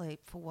not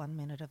sleep for 1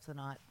 minute of the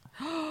night.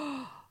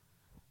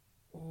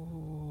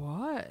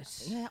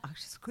 What? Yeah, I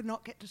just could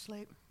not get to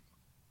sleep.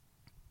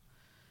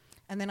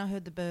 And then I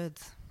heard the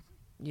birds.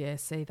 Yeah,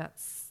 see,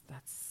 that's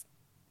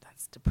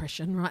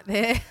depression right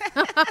there.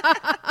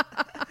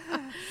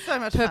 So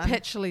much fun.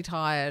 Perpetually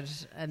tired,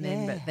 and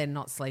then Yeah. but then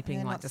not sleeping,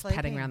 And then like not just padding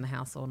sleeping. around the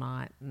house all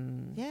night.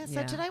 And Yeah,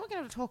 so today we're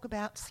going to talk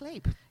about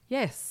sleep.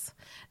 Yes.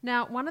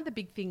 Now, one of the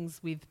big things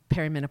with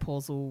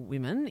perimenopausal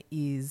women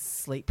is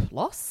sleep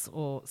loss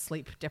or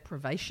sleep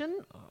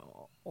deprivation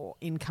or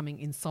incoming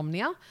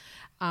insomnia,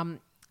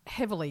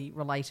 heavily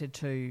related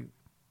to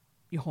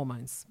your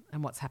hormones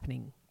and what's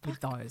happening with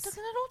those.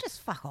 Doesn't it all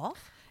just fuck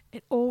off?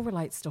 It all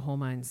relates to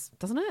hormones,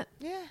 doesn't it?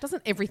 Yeah.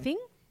 Doesn't everything?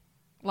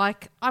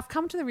 Like, I've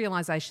come to the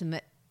realisation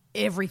that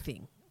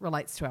everything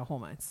relates to our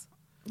hormones.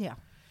 Yeah.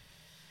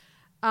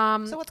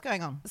 So So what's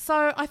going on?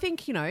 So I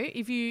think, you know,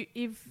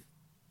 if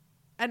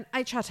an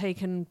HRT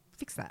can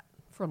fix that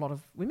for a lot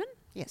of women,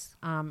 Yes.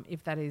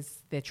 if that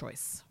is their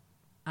choice.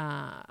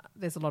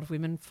 There's a lot of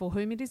women for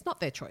whom it is not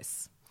their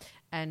choice.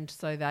 And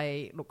so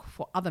they look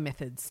for other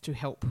methods to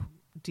help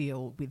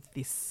deal with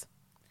this.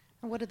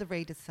 And what are the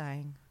readers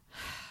saying?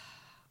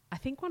 I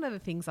think one of the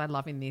things I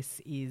love in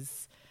this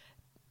is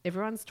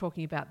everyone's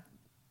talking about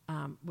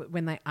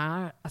when they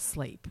are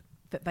asleep,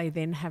 that they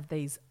then have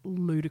these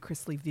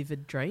ludicrously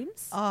vivid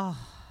dreams. Oh.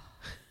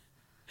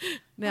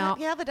 Now,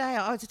 The other day,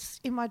 I was just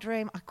in my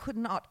dream. I could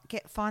not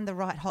find the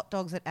right hot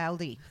dogs at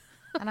Aldi,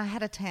 and I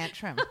had a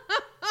tantrum.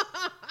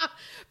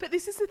 but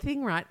this is the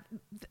thing, right?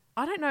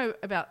 I don't know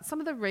about some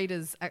of the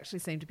readers actually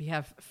seem to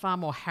have far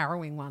more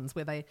harrowing ones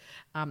where they,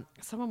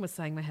 someone was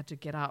saying they had to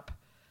get up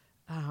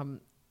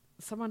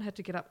someone had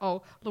to get up.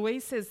 Oh,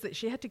 Louise says that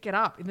she had to get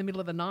up in the middle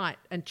of the night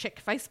and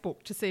check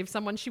Facebook to see if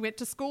someone she went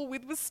to school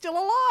with was still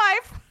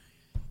alive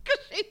because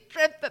she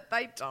dreamt that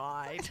they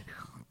died.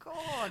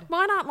 God.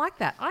 Mine aren't like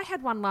that. I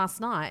had one last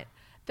night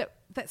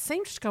that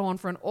seemed to go on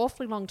for an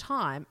awfully long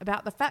time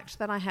about the fact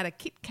that I had a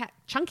Kit Kat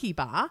chunky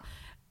bar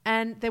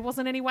and there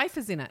wasn't any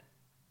wafers in it.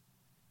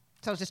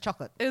 So it was just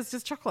chocolate. It was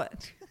just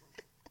chocolate.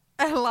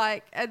 And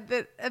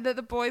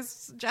the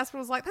boys, Jasper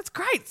was like, "That's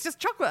great, it's just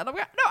chocolate." And I'm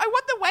like, "No, I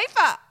want the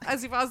wafer,"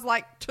 as if I was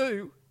like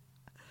 2.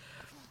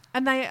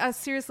 And they are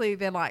seriously,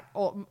 they're like,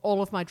 all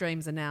of my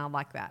dreams are now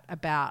like that,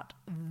 about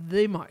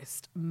the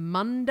most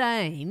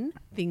mundane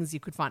things you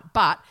could find,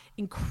 but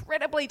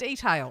incredibly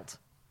detailed.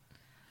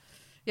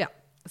 Yeah.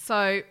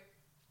 So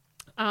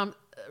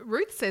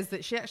Ruth says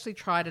that she actually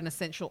tried an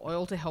essential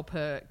oil to help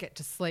her get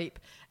to sleep,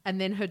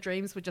 and then her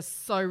dreams were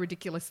just so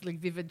ridiculously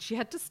vivid she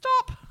had to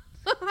stop.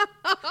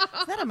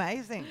 Is that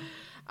amazing?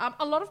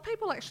 A lot of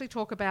people actually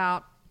talk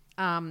about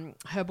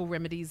herbal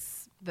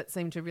remedies that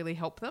seem to really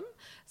help them.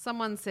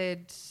 Someone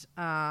said, it's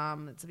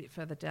a bit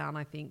further down,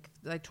 I think,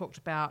 they talked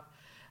about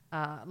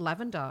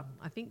lavender,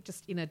 I think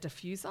just in a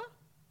diffuser.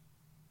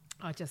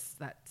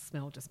 That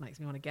smell just makes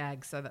me want to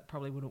gag, so that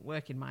probably wouldn't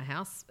work in my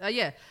house.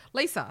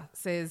 Lisa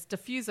says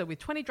diffuser with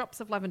 20 drops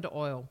of lavender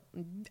oil.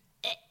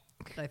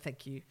 No,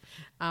 thank you.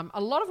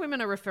 A lot of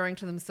women are referring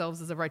to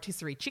themselves as a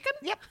rotisserie chicken.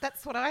 Yep,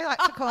 that's what I like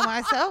to call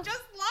myself.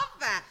 Just love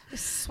that.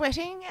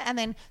 Sweating, and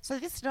then, so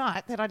this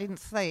night that I didn't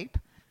sleep,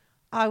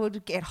 I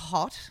would get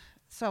hot,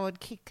 so I'd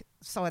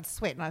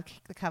sweat and I'd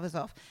kick the covers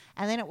off.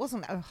 And then it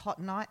wasn't a hot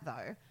night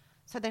though,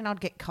 so then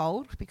I'd get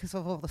cold because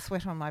of all the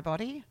sweat on my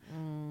body.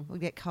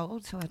 Would get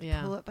cold, so I'd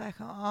pull it back.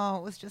 Oh,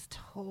 it was just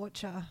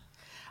torture.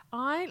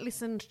 I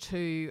listened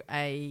to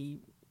a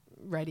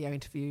radio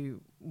interview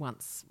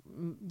once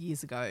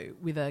years ago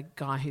with a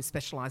guy who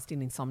specialised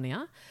in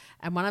insomnia,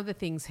 and one of the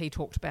things he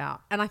talked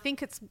about, and I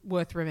think it's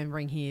worth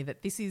remembering here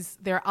that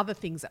there are other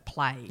things at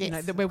play.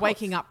 Yes, that we're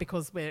waking up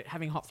because we're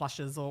having hot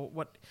flushes or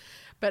what,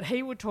 but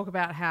he would talk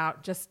about how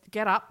just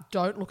get up,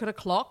 don't look at a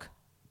clock,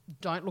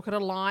 don't look at a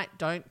light,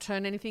 don't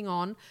turn anything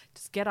on,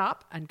 just get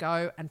up and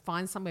go and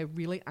find somewhere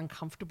really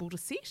uncomfortable to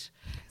sit.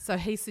 So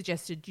he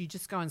suggested you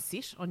just go and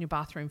sit on your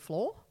bathroom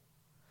floor,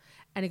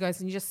 and he goes,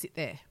 and you just sit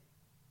there.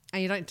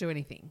 And you don't do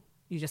anything.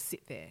 You just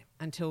sit there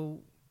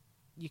until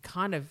you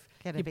kind of,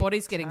 your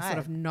body's getting sort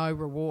of no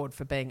reward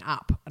for being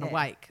up and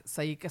awake.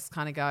 So you just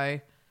kind of go,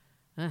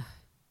 all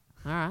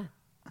right,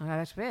 I'll go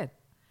back to bed.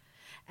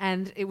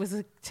 And it was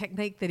a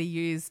technique that he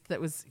used that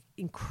was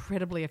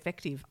incredibly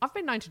effective. I've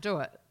been known to do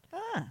it.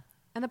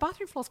 And the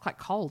bathroom floor's quite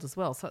cold as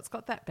well. So it's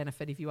got that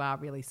benefit if you are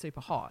really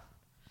super hot.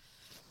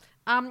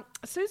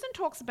 Susan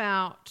talks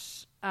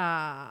about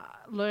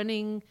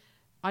learning,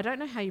 I don't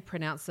know how you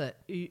pronounce it,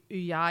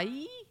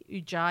 Ujjayi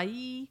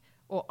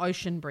or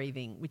ocean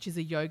breathing, which is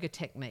a yoga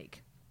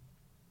technique.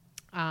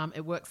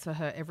 It works for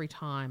her every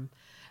time.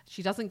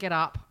 She doesn't get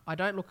up. I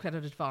don't look at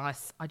a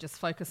device. I just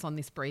focus on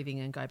this breathing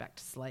and go back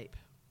to sleep.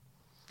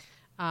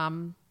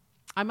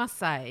 I must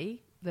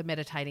say the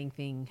meditating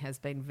thing has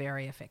been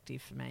very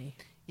effective for me.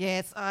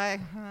 Yes, I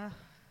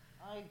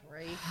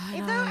agree.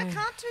 Even though I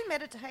can't do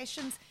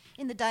meditations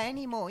in the day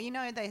anymore. You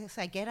know, they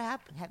say get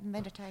up and have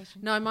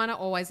meditation. No, mine are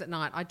always at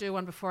night. I do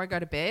one before I go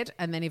to bed,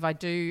 and then if I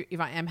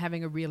am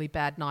having a really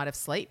bad night of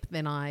sleep,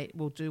 then I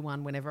will do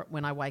one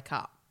when I wake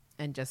up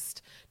and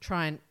just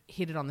try and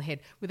hit it on the head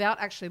without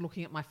actually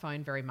looking at my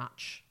phone very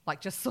much.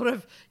 Like just sort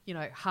of,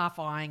 half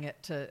eyeing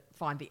it to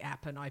find the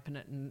app and open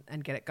it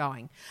and get it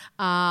going.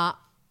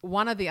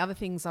 One of the other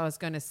things I was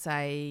going to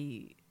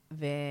say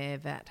there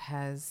that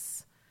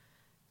has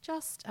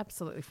just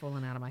absolutely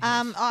fallen out of my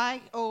head.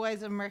 I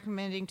always am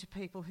recommending to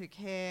people who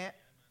care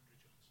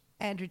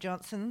Andrew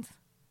Johnson's.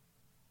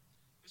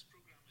 This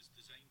program is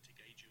designed to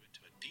guide you into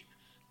a deep,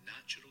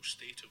 natural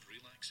state of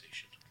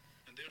relaxation,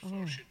 and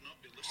therefore should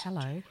not be listened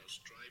to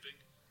whilst driving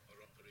or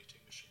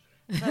operating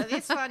machinery. So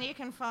this one you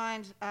can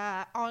find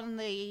on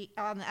the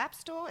App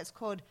Store. It's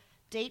called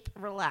Deep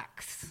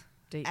Relax.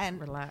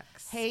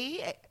 Relax.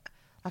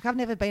 I've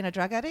never been a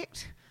drug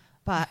addict,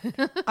 but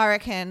I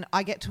reckon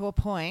I get to a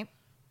point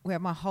where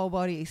my whole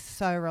body is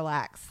so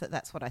relaxed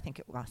that's what I think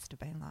it must have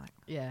been like.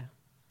 Yeah.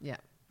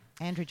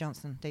 Andrew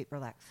Johnson, Deep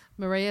Relax.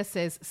 Maria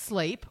says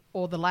sleep,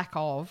 or the lack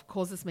of,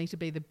 causes me to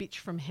be the bitch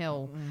from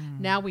hell.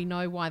 Now we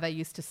know why they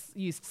used to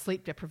use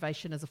sleep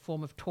deprivation as a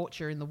form of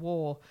torture in the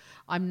war.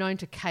 I'm known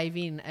to cave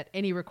in at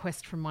any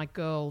request from my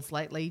girls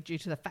lately due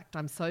to the fact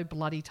I'm so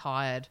bloody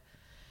tired.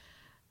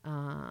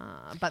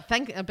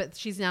 But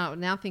she's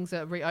now things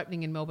are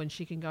reopening in Melbourne.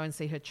 She can go and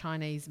see her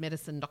Chinese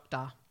medicine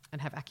doctor and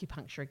have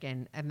acupuncture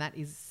again. And that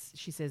is,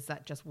 she says,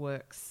 that just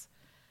works.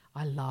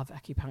 I love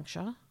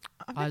acupuncture.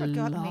 I've never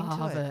gotten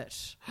into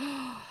it.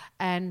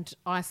 And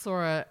I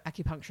saw an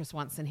acupuncturist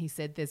once, and he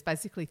said there's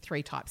basically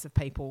 3 types of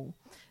people.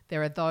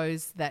 There are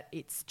those that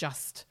it's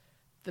just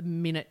the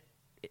minute,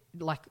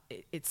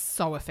 it's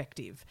so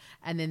effective.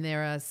 And then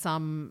there are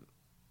some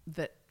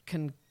that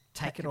can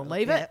take it or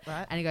leave it.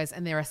 Right. And he goes,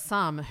 and there are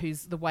some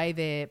whose the way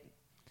their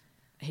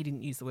he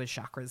didn't use the word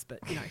chakras, but,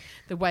 you know,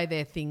 the way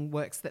their thing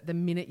works, that the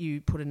minute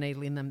you put a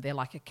needle in them, they're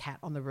like a cat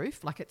on the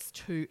roof. Like it's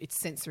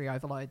sensory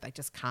overload. They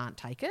just can't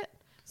take it.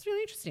 It's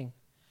really interesting.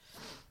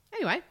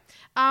 Anyway,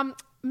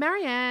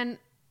 Marianne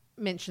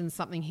mentioned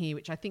something here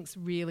which I think is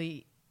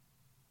really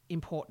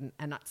important,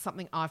 and it's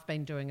something I've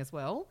been doing as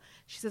well.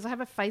 She says, I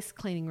have a face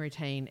cleaning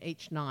routine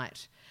each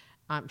night.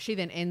 She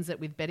then ends it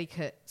with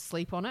Betiket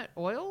Sleep On It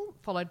oil,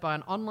 followed by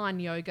an online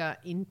yoga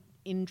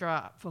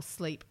Indra for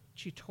sleep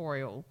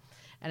tutorial,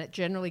 and it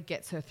generally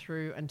gets her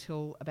through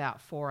until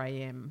about 4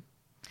 a.m.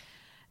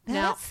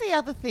 Now, that's the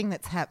other thing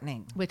that's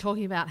happening. We're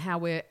talking about how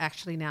we're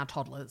actually now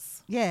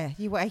toddlers. Yeah,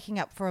 you're waking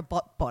up for a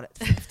bot at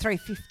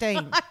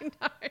 3:15. I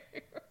know.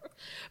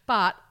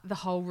 But the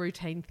whole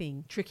routine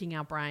thing, tricking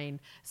our brain.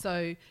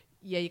 So,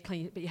 yeah, you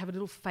clean it, but you have a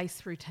little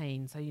face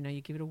routine. So, you know,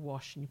 you give it a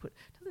wash and you put,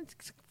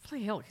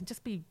 bloody hell, it can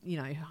just be, you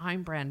know,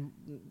 home brand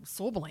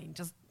Sorbeline,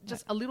 just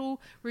a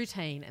little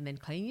routine, and then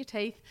clean your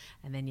teeth,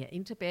 and then you're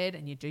into bed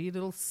and you do your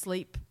little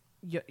sleep,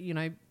 you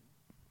know,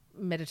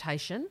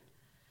 meditation.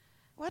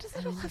 Why does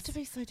it all have to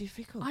be so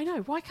difficult? I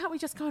know. Why can't we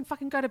just go and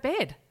fucking go to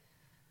bed?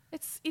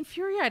 It's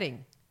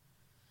infuriating.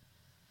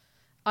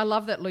 I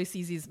love that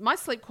Lucy's is, my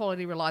sleep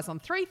quality relies on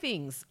 3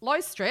 things: low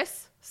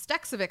stress,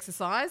 stacks of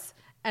exercise,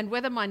 and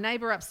whether my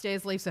neighbour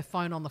upstairs leaves her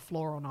phone on the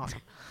floor or not.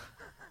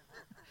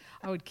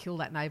 I would kill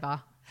that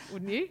neighbour,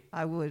 wouldn't you?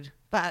 I would.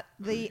 But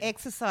the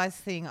exercise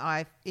thing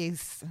God,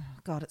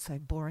 it's so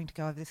boring to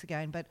go over this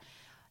again, but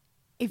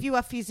if you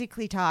are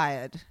physically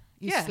tired,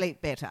 you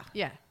sleep better.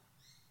 Yeah.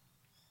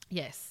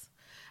 Yes.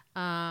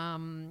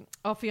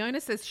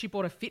 Fiona says she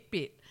bought a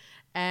Fitbit,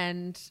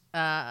 and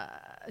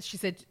she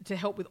said to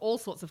help with all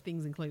sorts of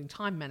things, including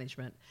time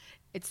management.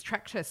 It's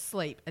tracked her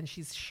sleep, and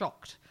she's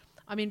shocked.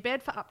 I'm in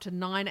bed for up to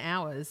 9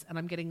 hours, and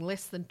I'm getting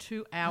less than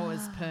 2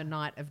 hours per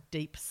night of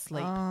deep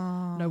sleep.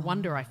 Oh. No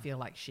wonder I feel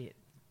like shit.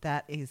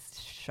 That is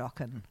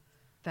shocking.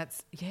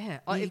 That's,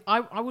 yeah.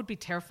 I would be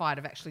terrified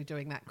of actually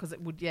doing that, because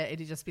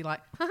it'd just be like,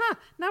 haha,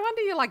 no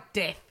wonder you're like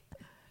death.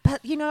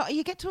 But, you know,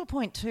 you get to a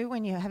point too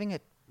when you're having a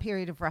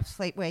period of rough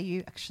sleep where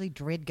you actually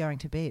dread going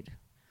to bed.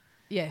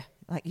 Yeah.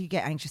 Like you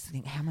get anxious to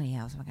think, how many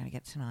hours am I going to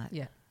get tonight?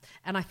 Yeah.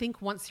 And I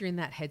think once you're in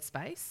that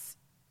headspace,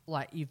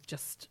 like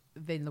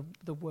then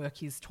the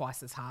work is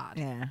twice as hard.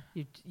 Yeah.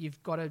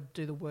 You've got to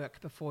do the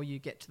work before you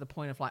get to the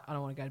point of like, I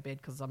don't want to go to bed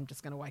because I'm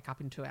just going to wake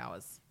up in 2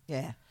 hours.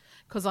 Yeah.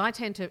 Because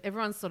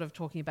everyone's sort of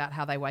talking about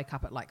how they wake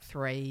up at like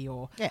 3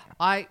 or... Yeah.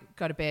 I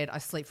go to bed, I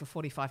sleep for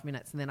 45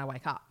 minutes and then I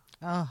wake up.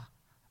 Oh,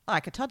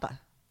 like a toddler.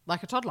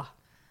 Like a toddler.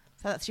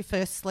 So that's your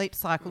first sleep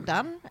cycle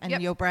done,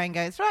 and your brain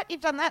goes, right,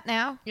 you've done that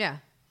now. Yeah.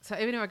 So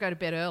even if I go to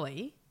bed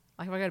early,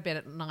 like if I go to bed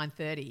at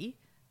 9:30,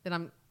 then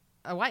I'm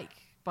awake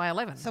by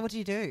 11. So what do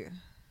you do?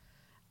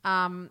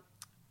 I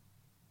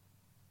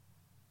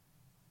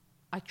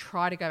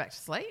try to go back to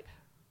sleep,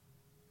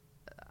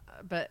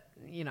 but,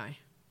 you know.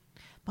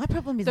 My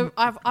problem is...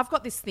 I've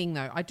got this thing,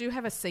 though. I do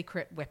have a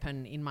secret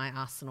weapon in my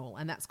arsenal,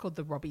 and that's called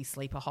the Robbie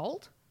Sleeper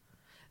Hold.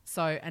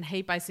 So, and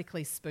he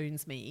basically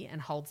spoons me and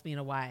holds me in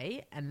a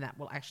way, and that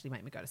will actually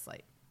make me go to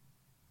sleep.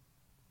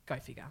 Go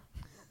figure.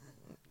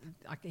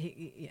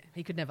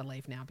 He could never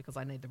leave now because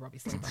I need the Robbie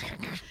Sleeper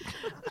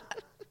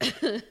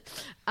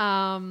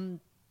Hold.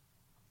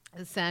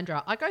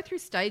 Sandra, I go through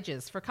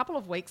stages. For a couple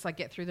of weeks, I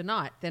get through the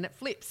night. Then it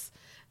flips.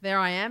 There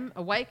I am,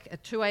 awake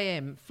at 2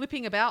 a.m.,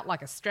 flipping about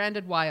like a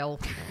stranded whale.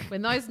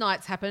 When those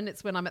nights happen,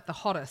 it's when I'm at the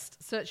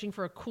hottest, searching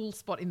for a cool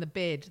spot in the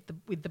bed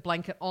with the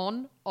blanket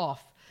on,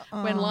 off.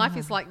 When life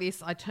is like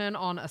this, I turn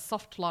on a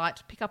soft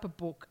light, pick up a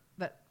book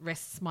that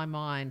rests my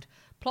mind.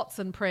 Plots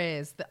and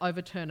Prayers, The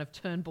Overturn of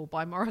Turnbull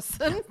by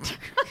Morrison.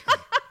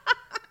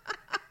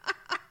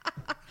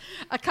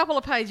 A couple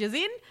of pages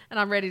in, and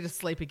I'm ready to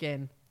sleep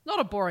again.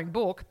 Not a boring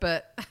book,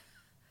 but...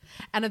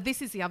 And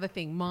this is the other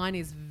thing. Mine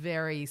is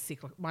very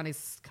cyclical. Mine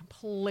is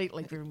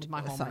completely driven with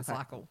my hormone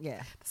cycle.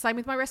 Yeah. Same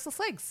with my restless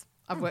legs.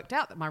 I've worked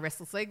out that my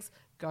restless legs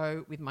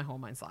go with my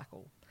hormone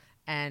cycle.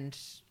 And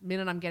the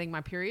minute I'm getting my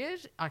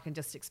period, I can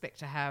just expect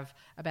to have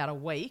about a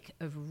week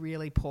of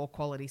really poor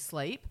quality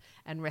sleep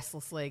and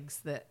restless legs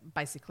that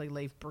basically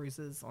leave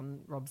bruises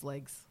on Rob's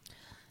legs.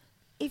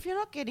 If you're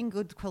not getting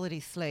good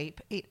quality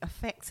sleep, it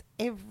affects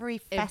every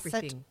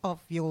facet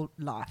of your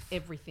life.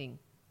 Everything.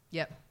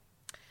 Yep.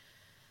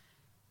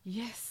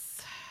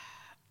 Yes.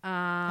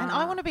 And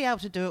I want to be able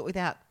to do it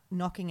without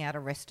knocking out a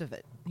rest of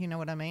it. You know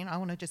what I mean? I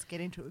want to just get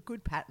into a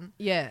good pattern.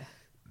 Yeah.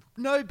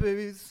 No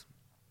booze.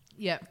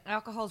 Yeah.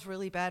 Alcohol's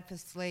really bad for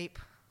sleep.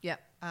 Yeah.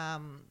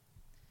 Oh,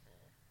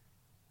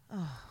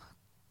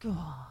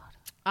 God.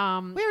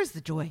 Where is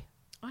the joy?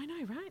 I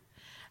know,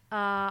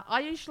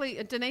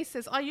 right? Denise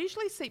says, I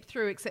usually sleep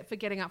through except for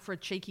getting up for a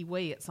cheeky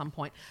wee at some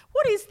point.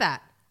 What is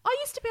that? I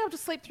used to be able to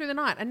sleep through the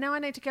night and now I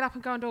need to get up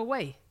and go and do a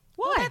wee.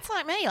 Why? Well, that's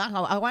like me.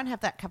 I won't have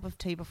that cup of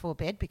tea before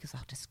bed because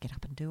I'll just get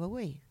up and do a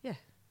wee. Yeah.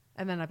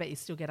 And then I bet you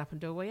still get up and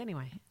do a wee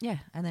anyway. Yeah.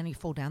 And then you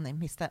fall down there and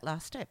miss that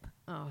last step.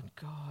 Oh,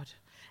 God.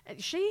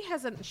 She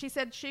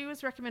said she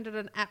was recommended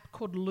an app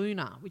called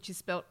Luna, which is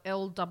spelled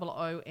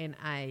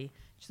Loona,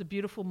 which is a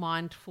beautiful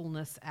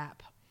mindfulness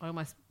app. I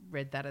almost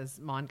read that as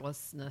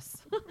mindfulness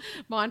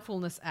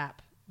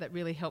app that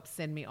really helps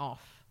send me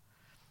off.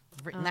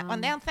 I've written that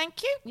one down.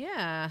 Thank you.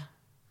 Yeah.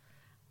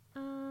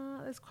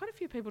 There's quite a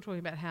few people talking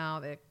about how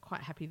they're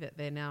quite happy that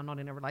they're now not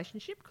in a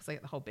relationship because they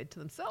get the whole bed to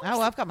themselves.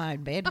 Oh, I've got my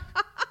own bed.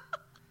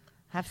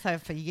 Have so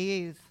for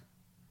years.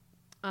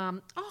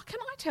 Can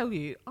I tell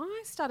you,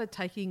 I started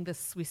taking the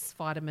Swiss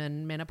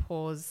Vitamin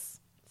menopause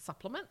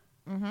supplement.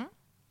 Mm-hmm.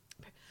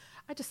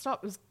 I just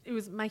stopped. It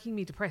was making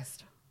me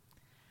depressed.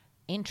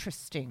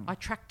 Interesting. I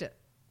tracked it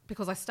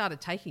because I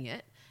started taking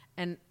it,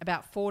 and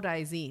about 4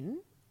 days in,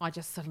 I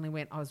just suddenly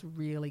went, I was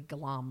really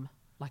glum,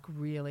 like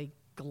really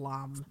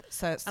glum.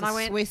 So it's and the I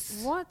went,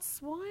 Swiss. why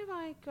have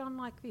I gone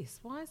like this?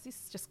 Why has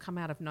this just come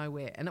out of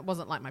nowhere? And it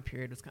wasn't like my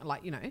period was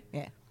like,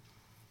 Yeah.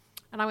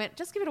 And I went,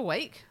 just give it a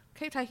week.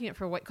 Keep taking it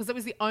for a week because it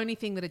was the only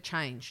thing that had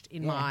changed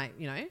in my,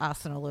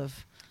 arsenal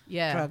of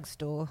yeah,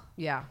 drugstore.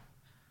 yeah.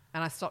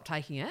 And I stopped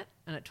taking it,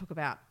 and it took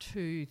about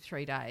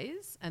 2-3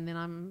 days, and then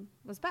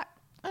I was back.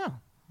 Oh,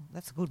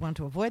 that's a good one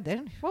to avoid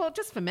then. Well,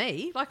 just for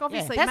me, like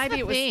obviously that's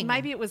maybe the thing.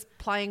 maybe it was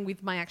playing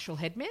with my actual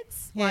head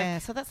meds. Yeah,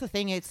 so that's the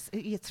thing. It's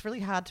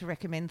really hard to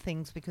recommend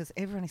things because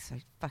everyone is so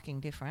fucking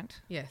different.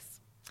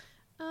 Yes.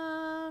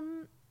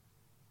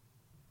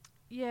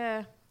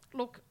 Yeah.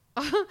 Look,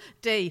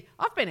 D,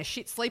 I've been a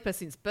shit sleeper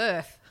since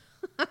birth.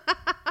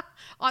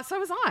 So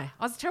was I.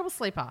 I was a terrible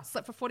sleeper.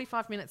 Slept for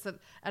 45 minutes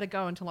at a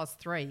go until I was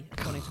 3,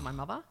 according to my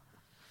mother.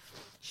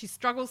 She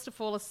struggles to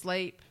fall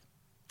asleep,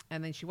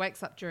 and then she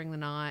wakes up during the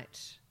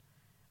night.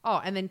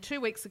 Oh, and then 2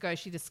 weeks ago,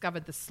 she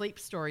discovered the sleep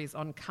stories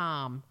on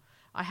Calm.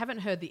 I haven't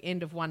heard the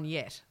end of one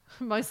yet.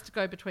 Most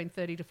go between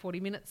 30 to 40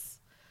 minutes.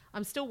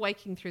 I'm still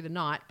waking through the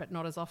night, but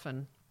not as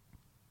often.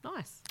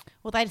 Nice.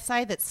 Well, they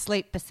say that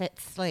sleep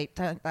besets sleep,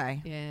 don't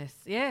they?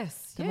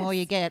 Yes. The more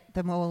you get,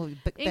 the more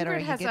better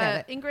you get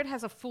at it. Ingrid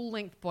has a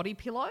full-length body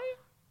pillow.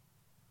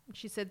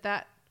 She said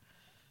that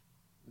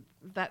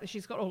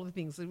she's got all the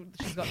things.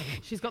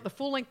 She's got the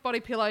full-length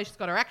body pillow. She's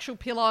got her actual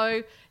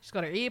pillow. She's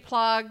got her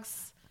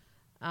earplugs.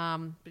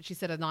 But she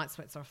said her night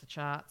sweats are off the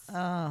charts.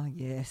 Oh,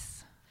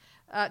 yes.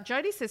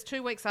 Jodie says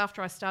 2 weeks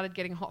after I started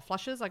getting hot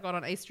flushes, I got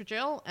on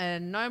Estrogel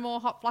and no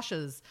more hot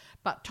flushes,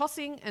 but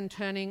tossing and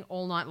turning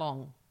all night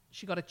long.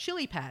 She got a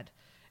chili pad.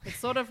 It's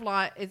sort of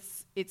like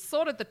it's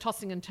sorted the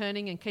tossing and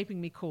turning and keeping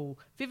me cool.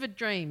 Vivid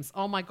dreams.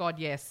 Oh my God,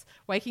 yes.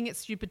 Waking at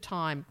stupid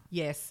time.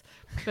 Yes.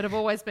 But I've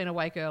always been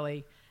awake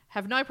early.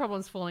 Have no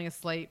problems falling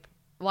asleep.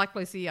 Like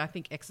Lucy, I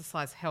think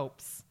exercise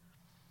helps.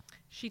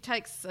 She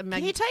takes a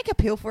Can you take a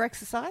pill for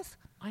exercise?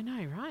 I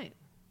know, right?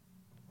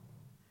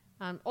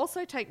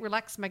 Also take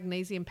Relax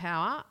Magnesium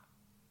powder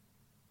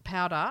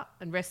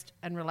and Rest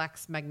and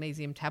Relax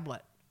Magnesium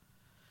tablet.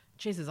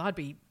 Jesus, I'd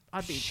be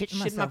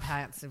shitting my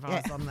pants if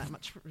I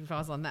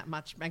was on that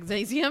much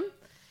magnesium.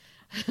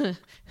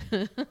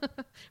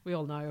 We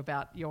all know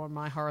about your and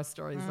my horror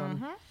stories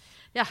on.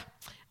 Yeah.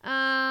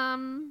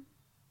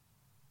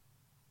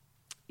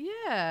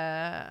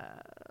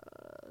 Yeah.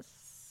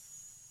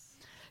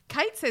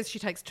 Kate says she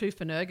takes 2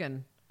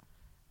 Phenergan,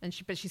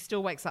 but she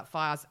still wakes up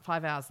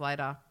 5 hours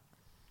later.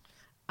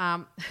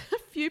 A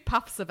few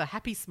puffs of a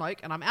happy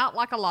smoke and I'm out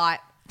like a light.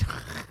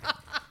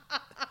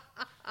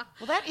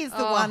 Well, that is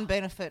the one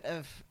benefit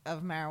of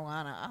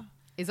marijuana.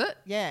 Is it?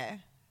 Yeah.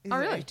 Oh,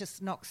 really? It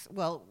just knocks...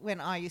 Well,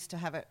 when I used to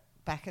have it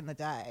back in the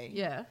day...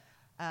 Yeah.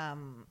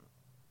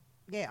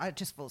 I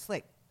just fall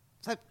asleep.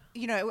 So,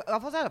 I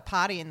was at a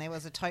party and there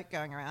was a toke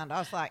going around. I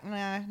was like,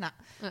 nah.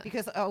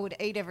 Because I would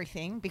eat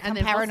everything, become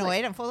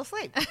paranoid and fall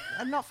asleep.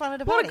 And not fun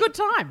at a party. What a good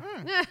time.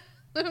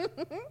 But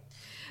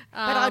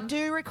I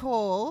do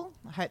recall,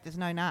 I hope there's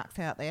no narcs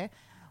out there,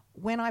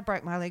 when I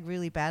broke my leg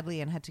really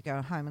badly and had to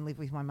go home and live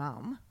with my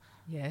mum.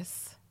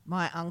 Yes.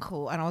 My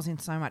uncle, and I was in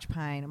so much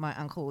pain, my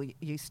uncle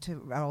used to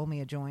roll me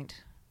a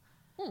joint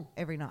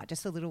every night,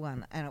 just a little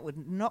one, and it would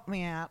knock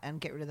me out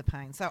and get rid of the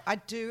pain. So I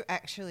do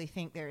actually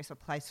think there is a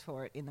place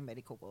for it in the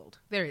medical world.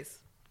 There is.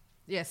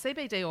 Yeah,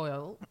 CBD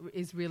oil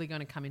is really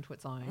going to come into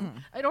its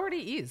own. It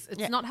already is.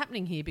 It's not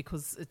happening here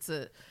because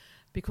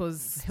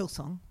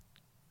Hillsong.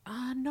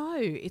 No,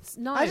 it's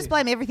no. I just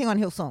blame everything on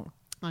Hillsong.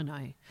 I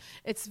know.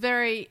 It's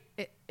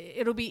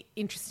it'll be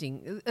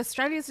interesting.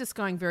 Australia's just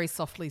going very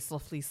softly,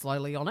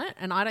 slowly on it.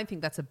 And I don't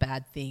think that's a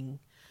bad thing.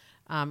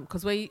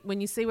 Because when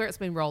you see where it's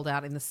been rolled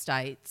out in the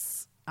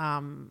States,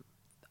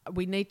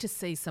 we need to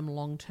see some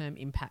long-term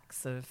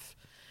impacts of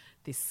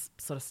this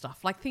sort of stuff.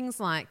 Like things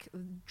like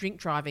drink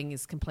driving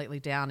is completely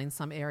down in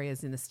some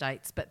areas in the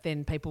States, but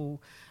then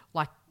people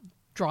like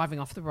driving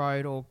off the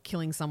road or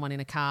killing someone in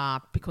a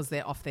car because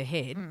they're off their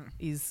head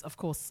is, of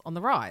course, on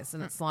the rise.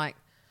 And it's like,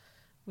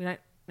 we don't...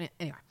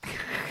 Anyway,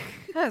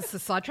 that's a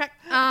sidetrack.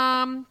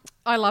 I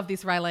love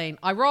this, Raylene.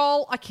 I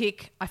roll, I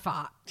kick, I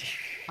fart.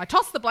 I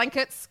toss the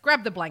blankets,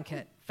 grab the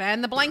blanket,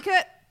 fan the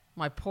blanket.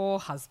 My poor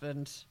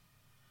husband.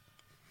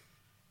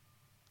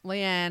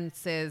 Leanne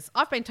says,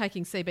 I've been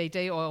taking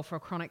CBD oil for a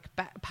chronic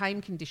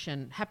pain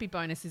condition. Happy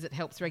bonus is it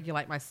helps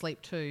regulate my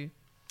sleep too.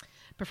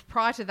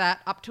 Prior to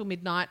that, up till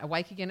midnight,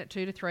 awake again at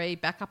 2 to 3,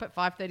 back up at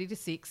 5:30 to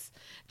 6.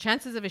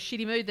 Chances of a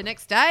shitty mood the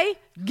next day?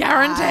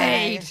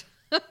 Guaranteed.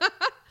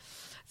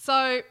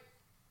 So,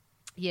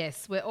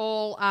 yes, we're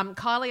all...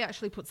 Kylie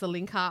actually puts a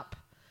link up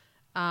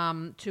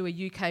to a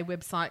UK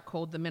website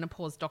called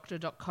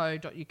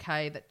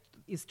themenopausedoctor.co.uk that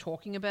is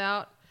talking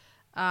about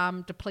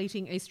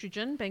depleting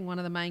estrogen being one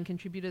of the main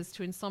contributors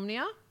to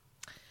insomnia.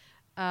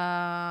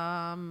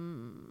 Yeah,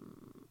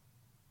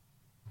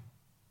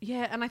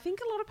 and I think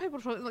a lot of people,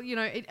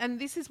 and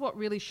this is what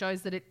really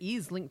shows that it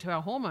is linked to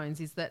our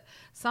hormones, is that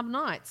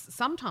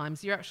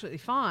sometimes you're absolutely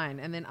fine,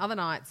 and then other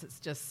nights it's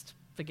just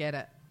forget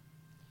it.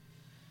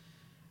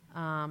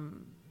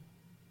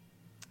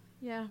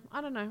 Yeah, I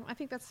don't know. I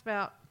think that's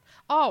about...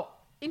 Oh,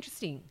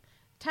 interesting.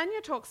 Tanya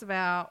talks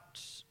about...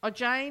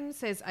 Jane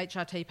says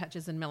HRT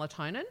patches and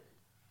melatonin.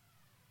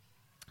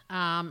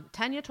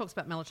 Tanya talks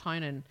about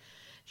melatonin.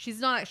 She's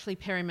not actually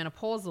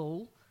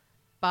perimenopausal,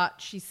 but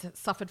she's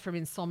suffered from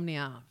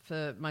insomnia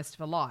for most of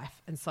her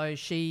life. And so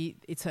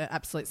it's her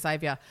absolute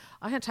saviour.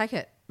 I can't take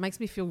it. It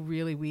makes me feel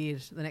really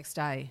weird the next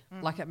day.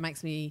 Mm. Like it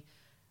makes me,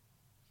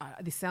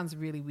 this sounds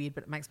really weird,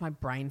 but it makes my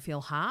brain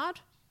feel hard.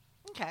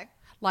 Okay.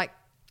 Like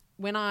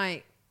when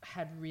I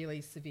had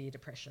really severe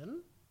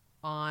depression,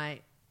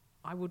 I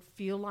would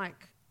feel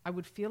like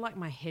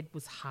my head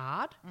was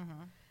hard.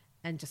 Mm-hmm.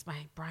 And just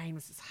my brain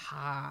was just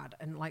hard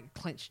and like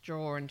clenched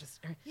jaw and just...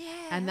 Yeah,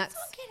 and that's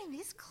not getting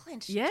this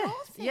clenched jaw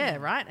thing. Yeah,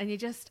 right? And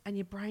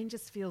your brain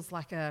just feels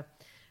like I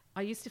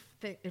used to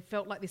think it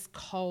felt like this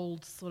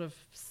cold sort of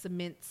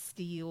cement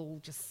steel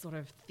just sort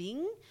of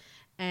thing.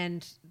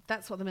 And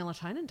that's what the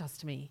melatonin does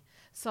to me.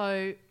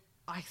 So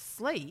I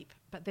sleep,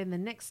 but then the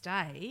next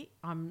day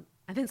and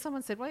then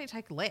someone said, why don't you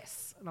take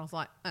less? And I was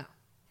like, oh,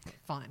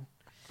 fine.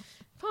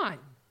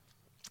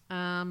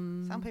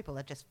 Some people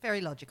are just very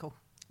logical.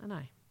 I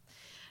know.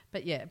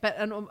 But yeah,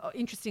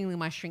 interestingly,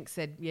 my shrink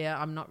said, yeah,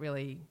 I'm not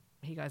really,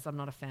 he goes, I'm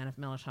not a fan of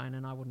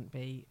melatonin. I wouldn't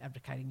be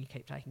advocating you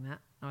keep taking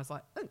that. And I was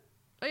like, oh,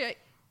 okay,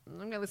 I'm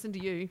going to listen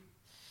to you.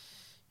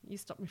 You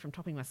stopped me from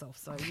topping myself.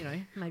 So,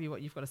 maybe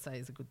what you've got to say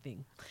is a good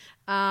thing.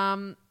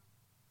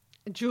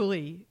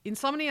 Julie,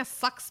 insomnia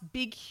sucks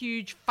big,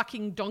 huge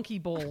fucking donkey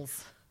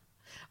balls.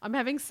 I'm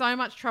having so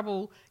much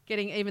trouble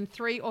getting even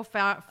 3 or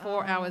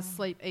 4 hours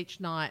sleep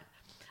each night.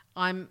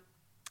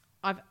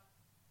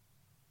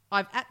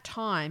 I've at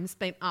times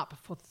been up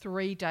for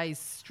 3 days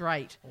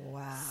straight.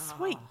 Wow.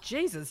 Sweet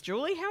Jesus,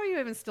 Julie. How are you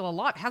even still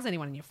alive? How's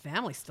anyone in your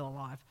family still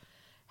alive?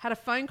 Had a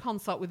phone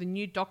consult with a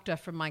new doctor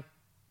from my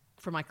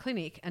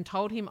clinic and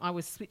told him I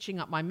was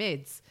switching up my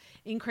meds,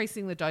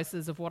 increasing the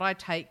doses of what I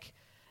take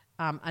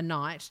a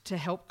night to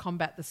help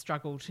combat the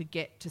struggle to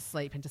get to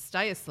sleep and to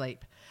stay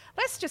asleep.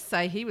 Let's just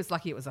say he was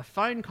lucky it was a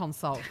phone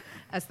consult,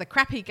 as the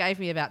crap he gave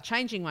me about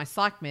changing my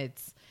psych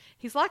meds.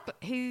 He's like,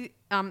 you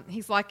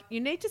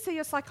need to see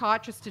your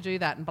psychiatrist to do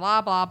that and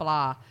blah, blah,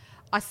 blah.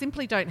 I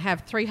simply don't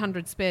have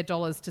 $300 spare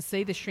to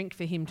see the shrink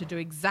for him to do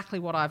exactly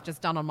what I've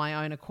just done on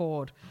my own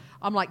accord.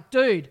 I'm like,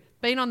 dude,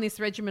 been on this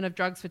regimen of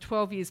drugs for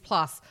 12 years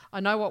plus. I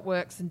know what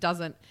works and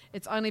doesn't.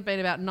 It's only been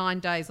about 9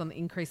 days on the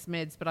increased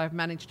meds, but I've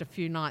managed a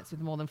few nights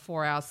with more than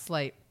 4 hours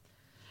sleep.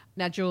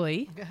 Now,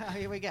 Julie.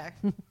 Here we go.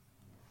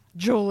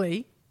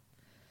 Julie.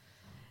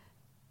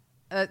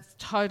 It's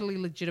totally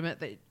legitimate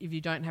that if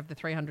you don't have the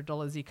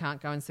 $300, you can't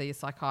go and see a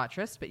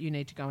psychiatrist, but you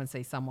need to go and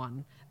see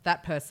someone.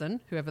 That person,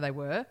 whoever they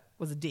were,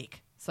 was a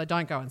dick. So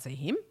don't go and see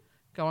him.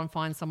 Go and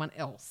find someone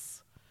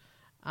else.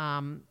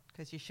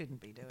 Because you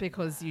shouldn't be doing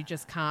Because that. You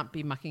just can't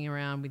be mucking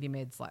around with your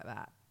meds like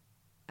that.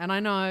 And I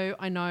know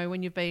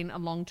when you've been a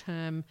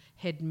long-term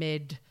head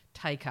med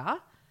taker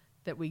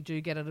that we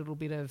do get a little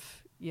bit of,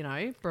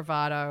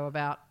 bravado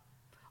about,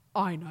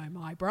 I know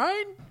my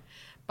brain.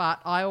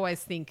 But I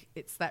always think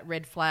it's that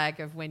red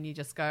flag of when you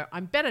just go,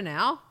 I'm better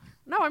now.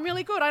 No, I'm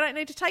really good. I don't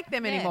need to take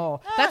them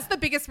anymore. No. That's the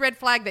biggest red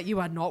flag that you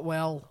are not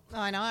well.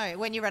 I know.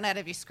 When you run out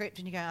of your script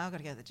and you go, I've got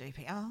to go to the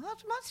GP. Oh, I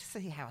might just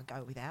see how I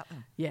go without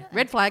them. Yeah,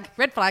 red flag,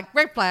 red flag,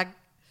 red flag.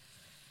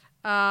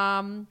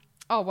 Oh,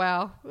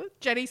 wow.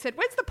 Jenny said,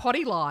 when's the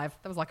potty live?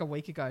 That was like a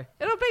week ago.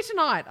 It'll be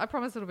tonight. I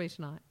promise it'll be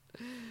tonight.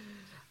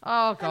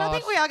 Oh, God. And I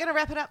think we are going to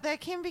wrap it up there,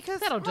 Kim, because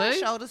my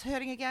shoulder's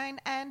hurting again.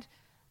 And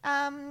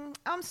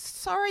I'm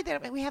sorry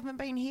that we haven't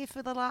been here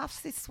for the laughs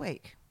this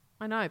week.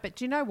 I know, but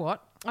do you know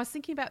what? I was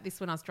thinking about this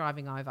when I was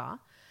driving over,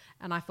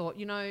 and I thought,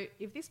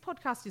 if this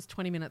podcast is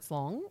 20 minutes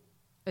long,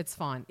 it's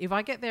fine. If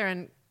I get there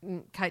and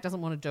Kate doesn't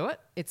want to do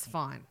it, it's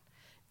fine.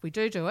 If we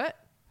do it,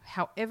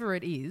 however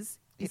it is,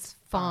 it's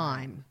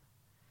fine.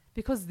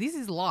 Because this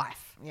is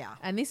life. Yeah.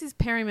 And this is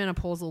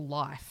perimenopausal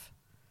life.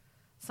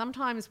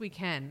 Sometimes we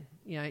can,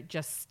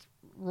 just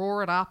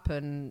roar it up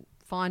and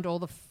find all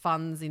the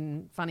funnies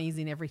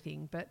in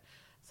everything. But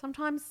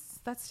sometimes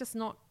that's just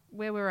not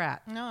where we're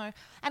at. No.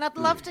 And I'd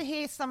love to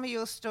hear some of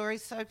your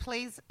stories. So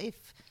please,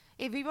 if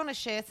you want to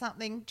share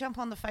something, jump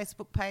on the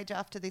Facebook page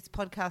after this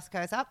podcast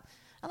goes up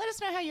and let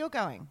us know how you're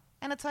going.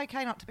 And it's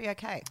okay not to be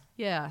okay.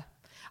 Yeah.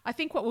 I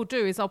think what we'll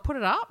do is I'll put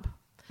it up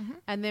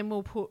and then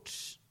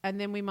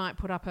we might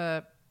put up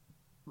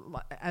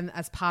and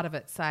as part of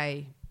it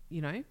say,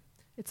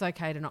 it's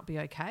okay to not be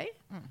okay.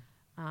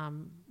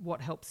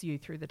 What helps you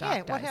through the dark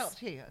days. Yeah, what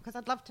helps you? Because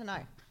I'd love to know.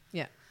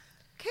 Yeah.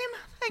 Kim,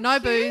 thank No you.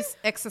 booze,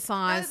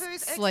 exercise, No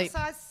booze, sleep,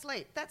 exercise,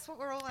 sleep. That's what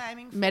we're all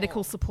aiming for.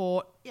 medical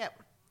support,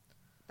 Yep.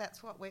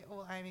 That's what we're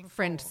all aiming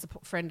friend for.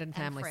 support, friend and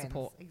family friends,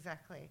 support.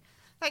 Exactly.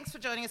 Thanks for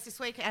joining us this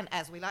week. And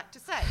as we like to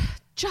say,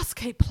 Just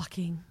keep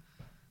plucking.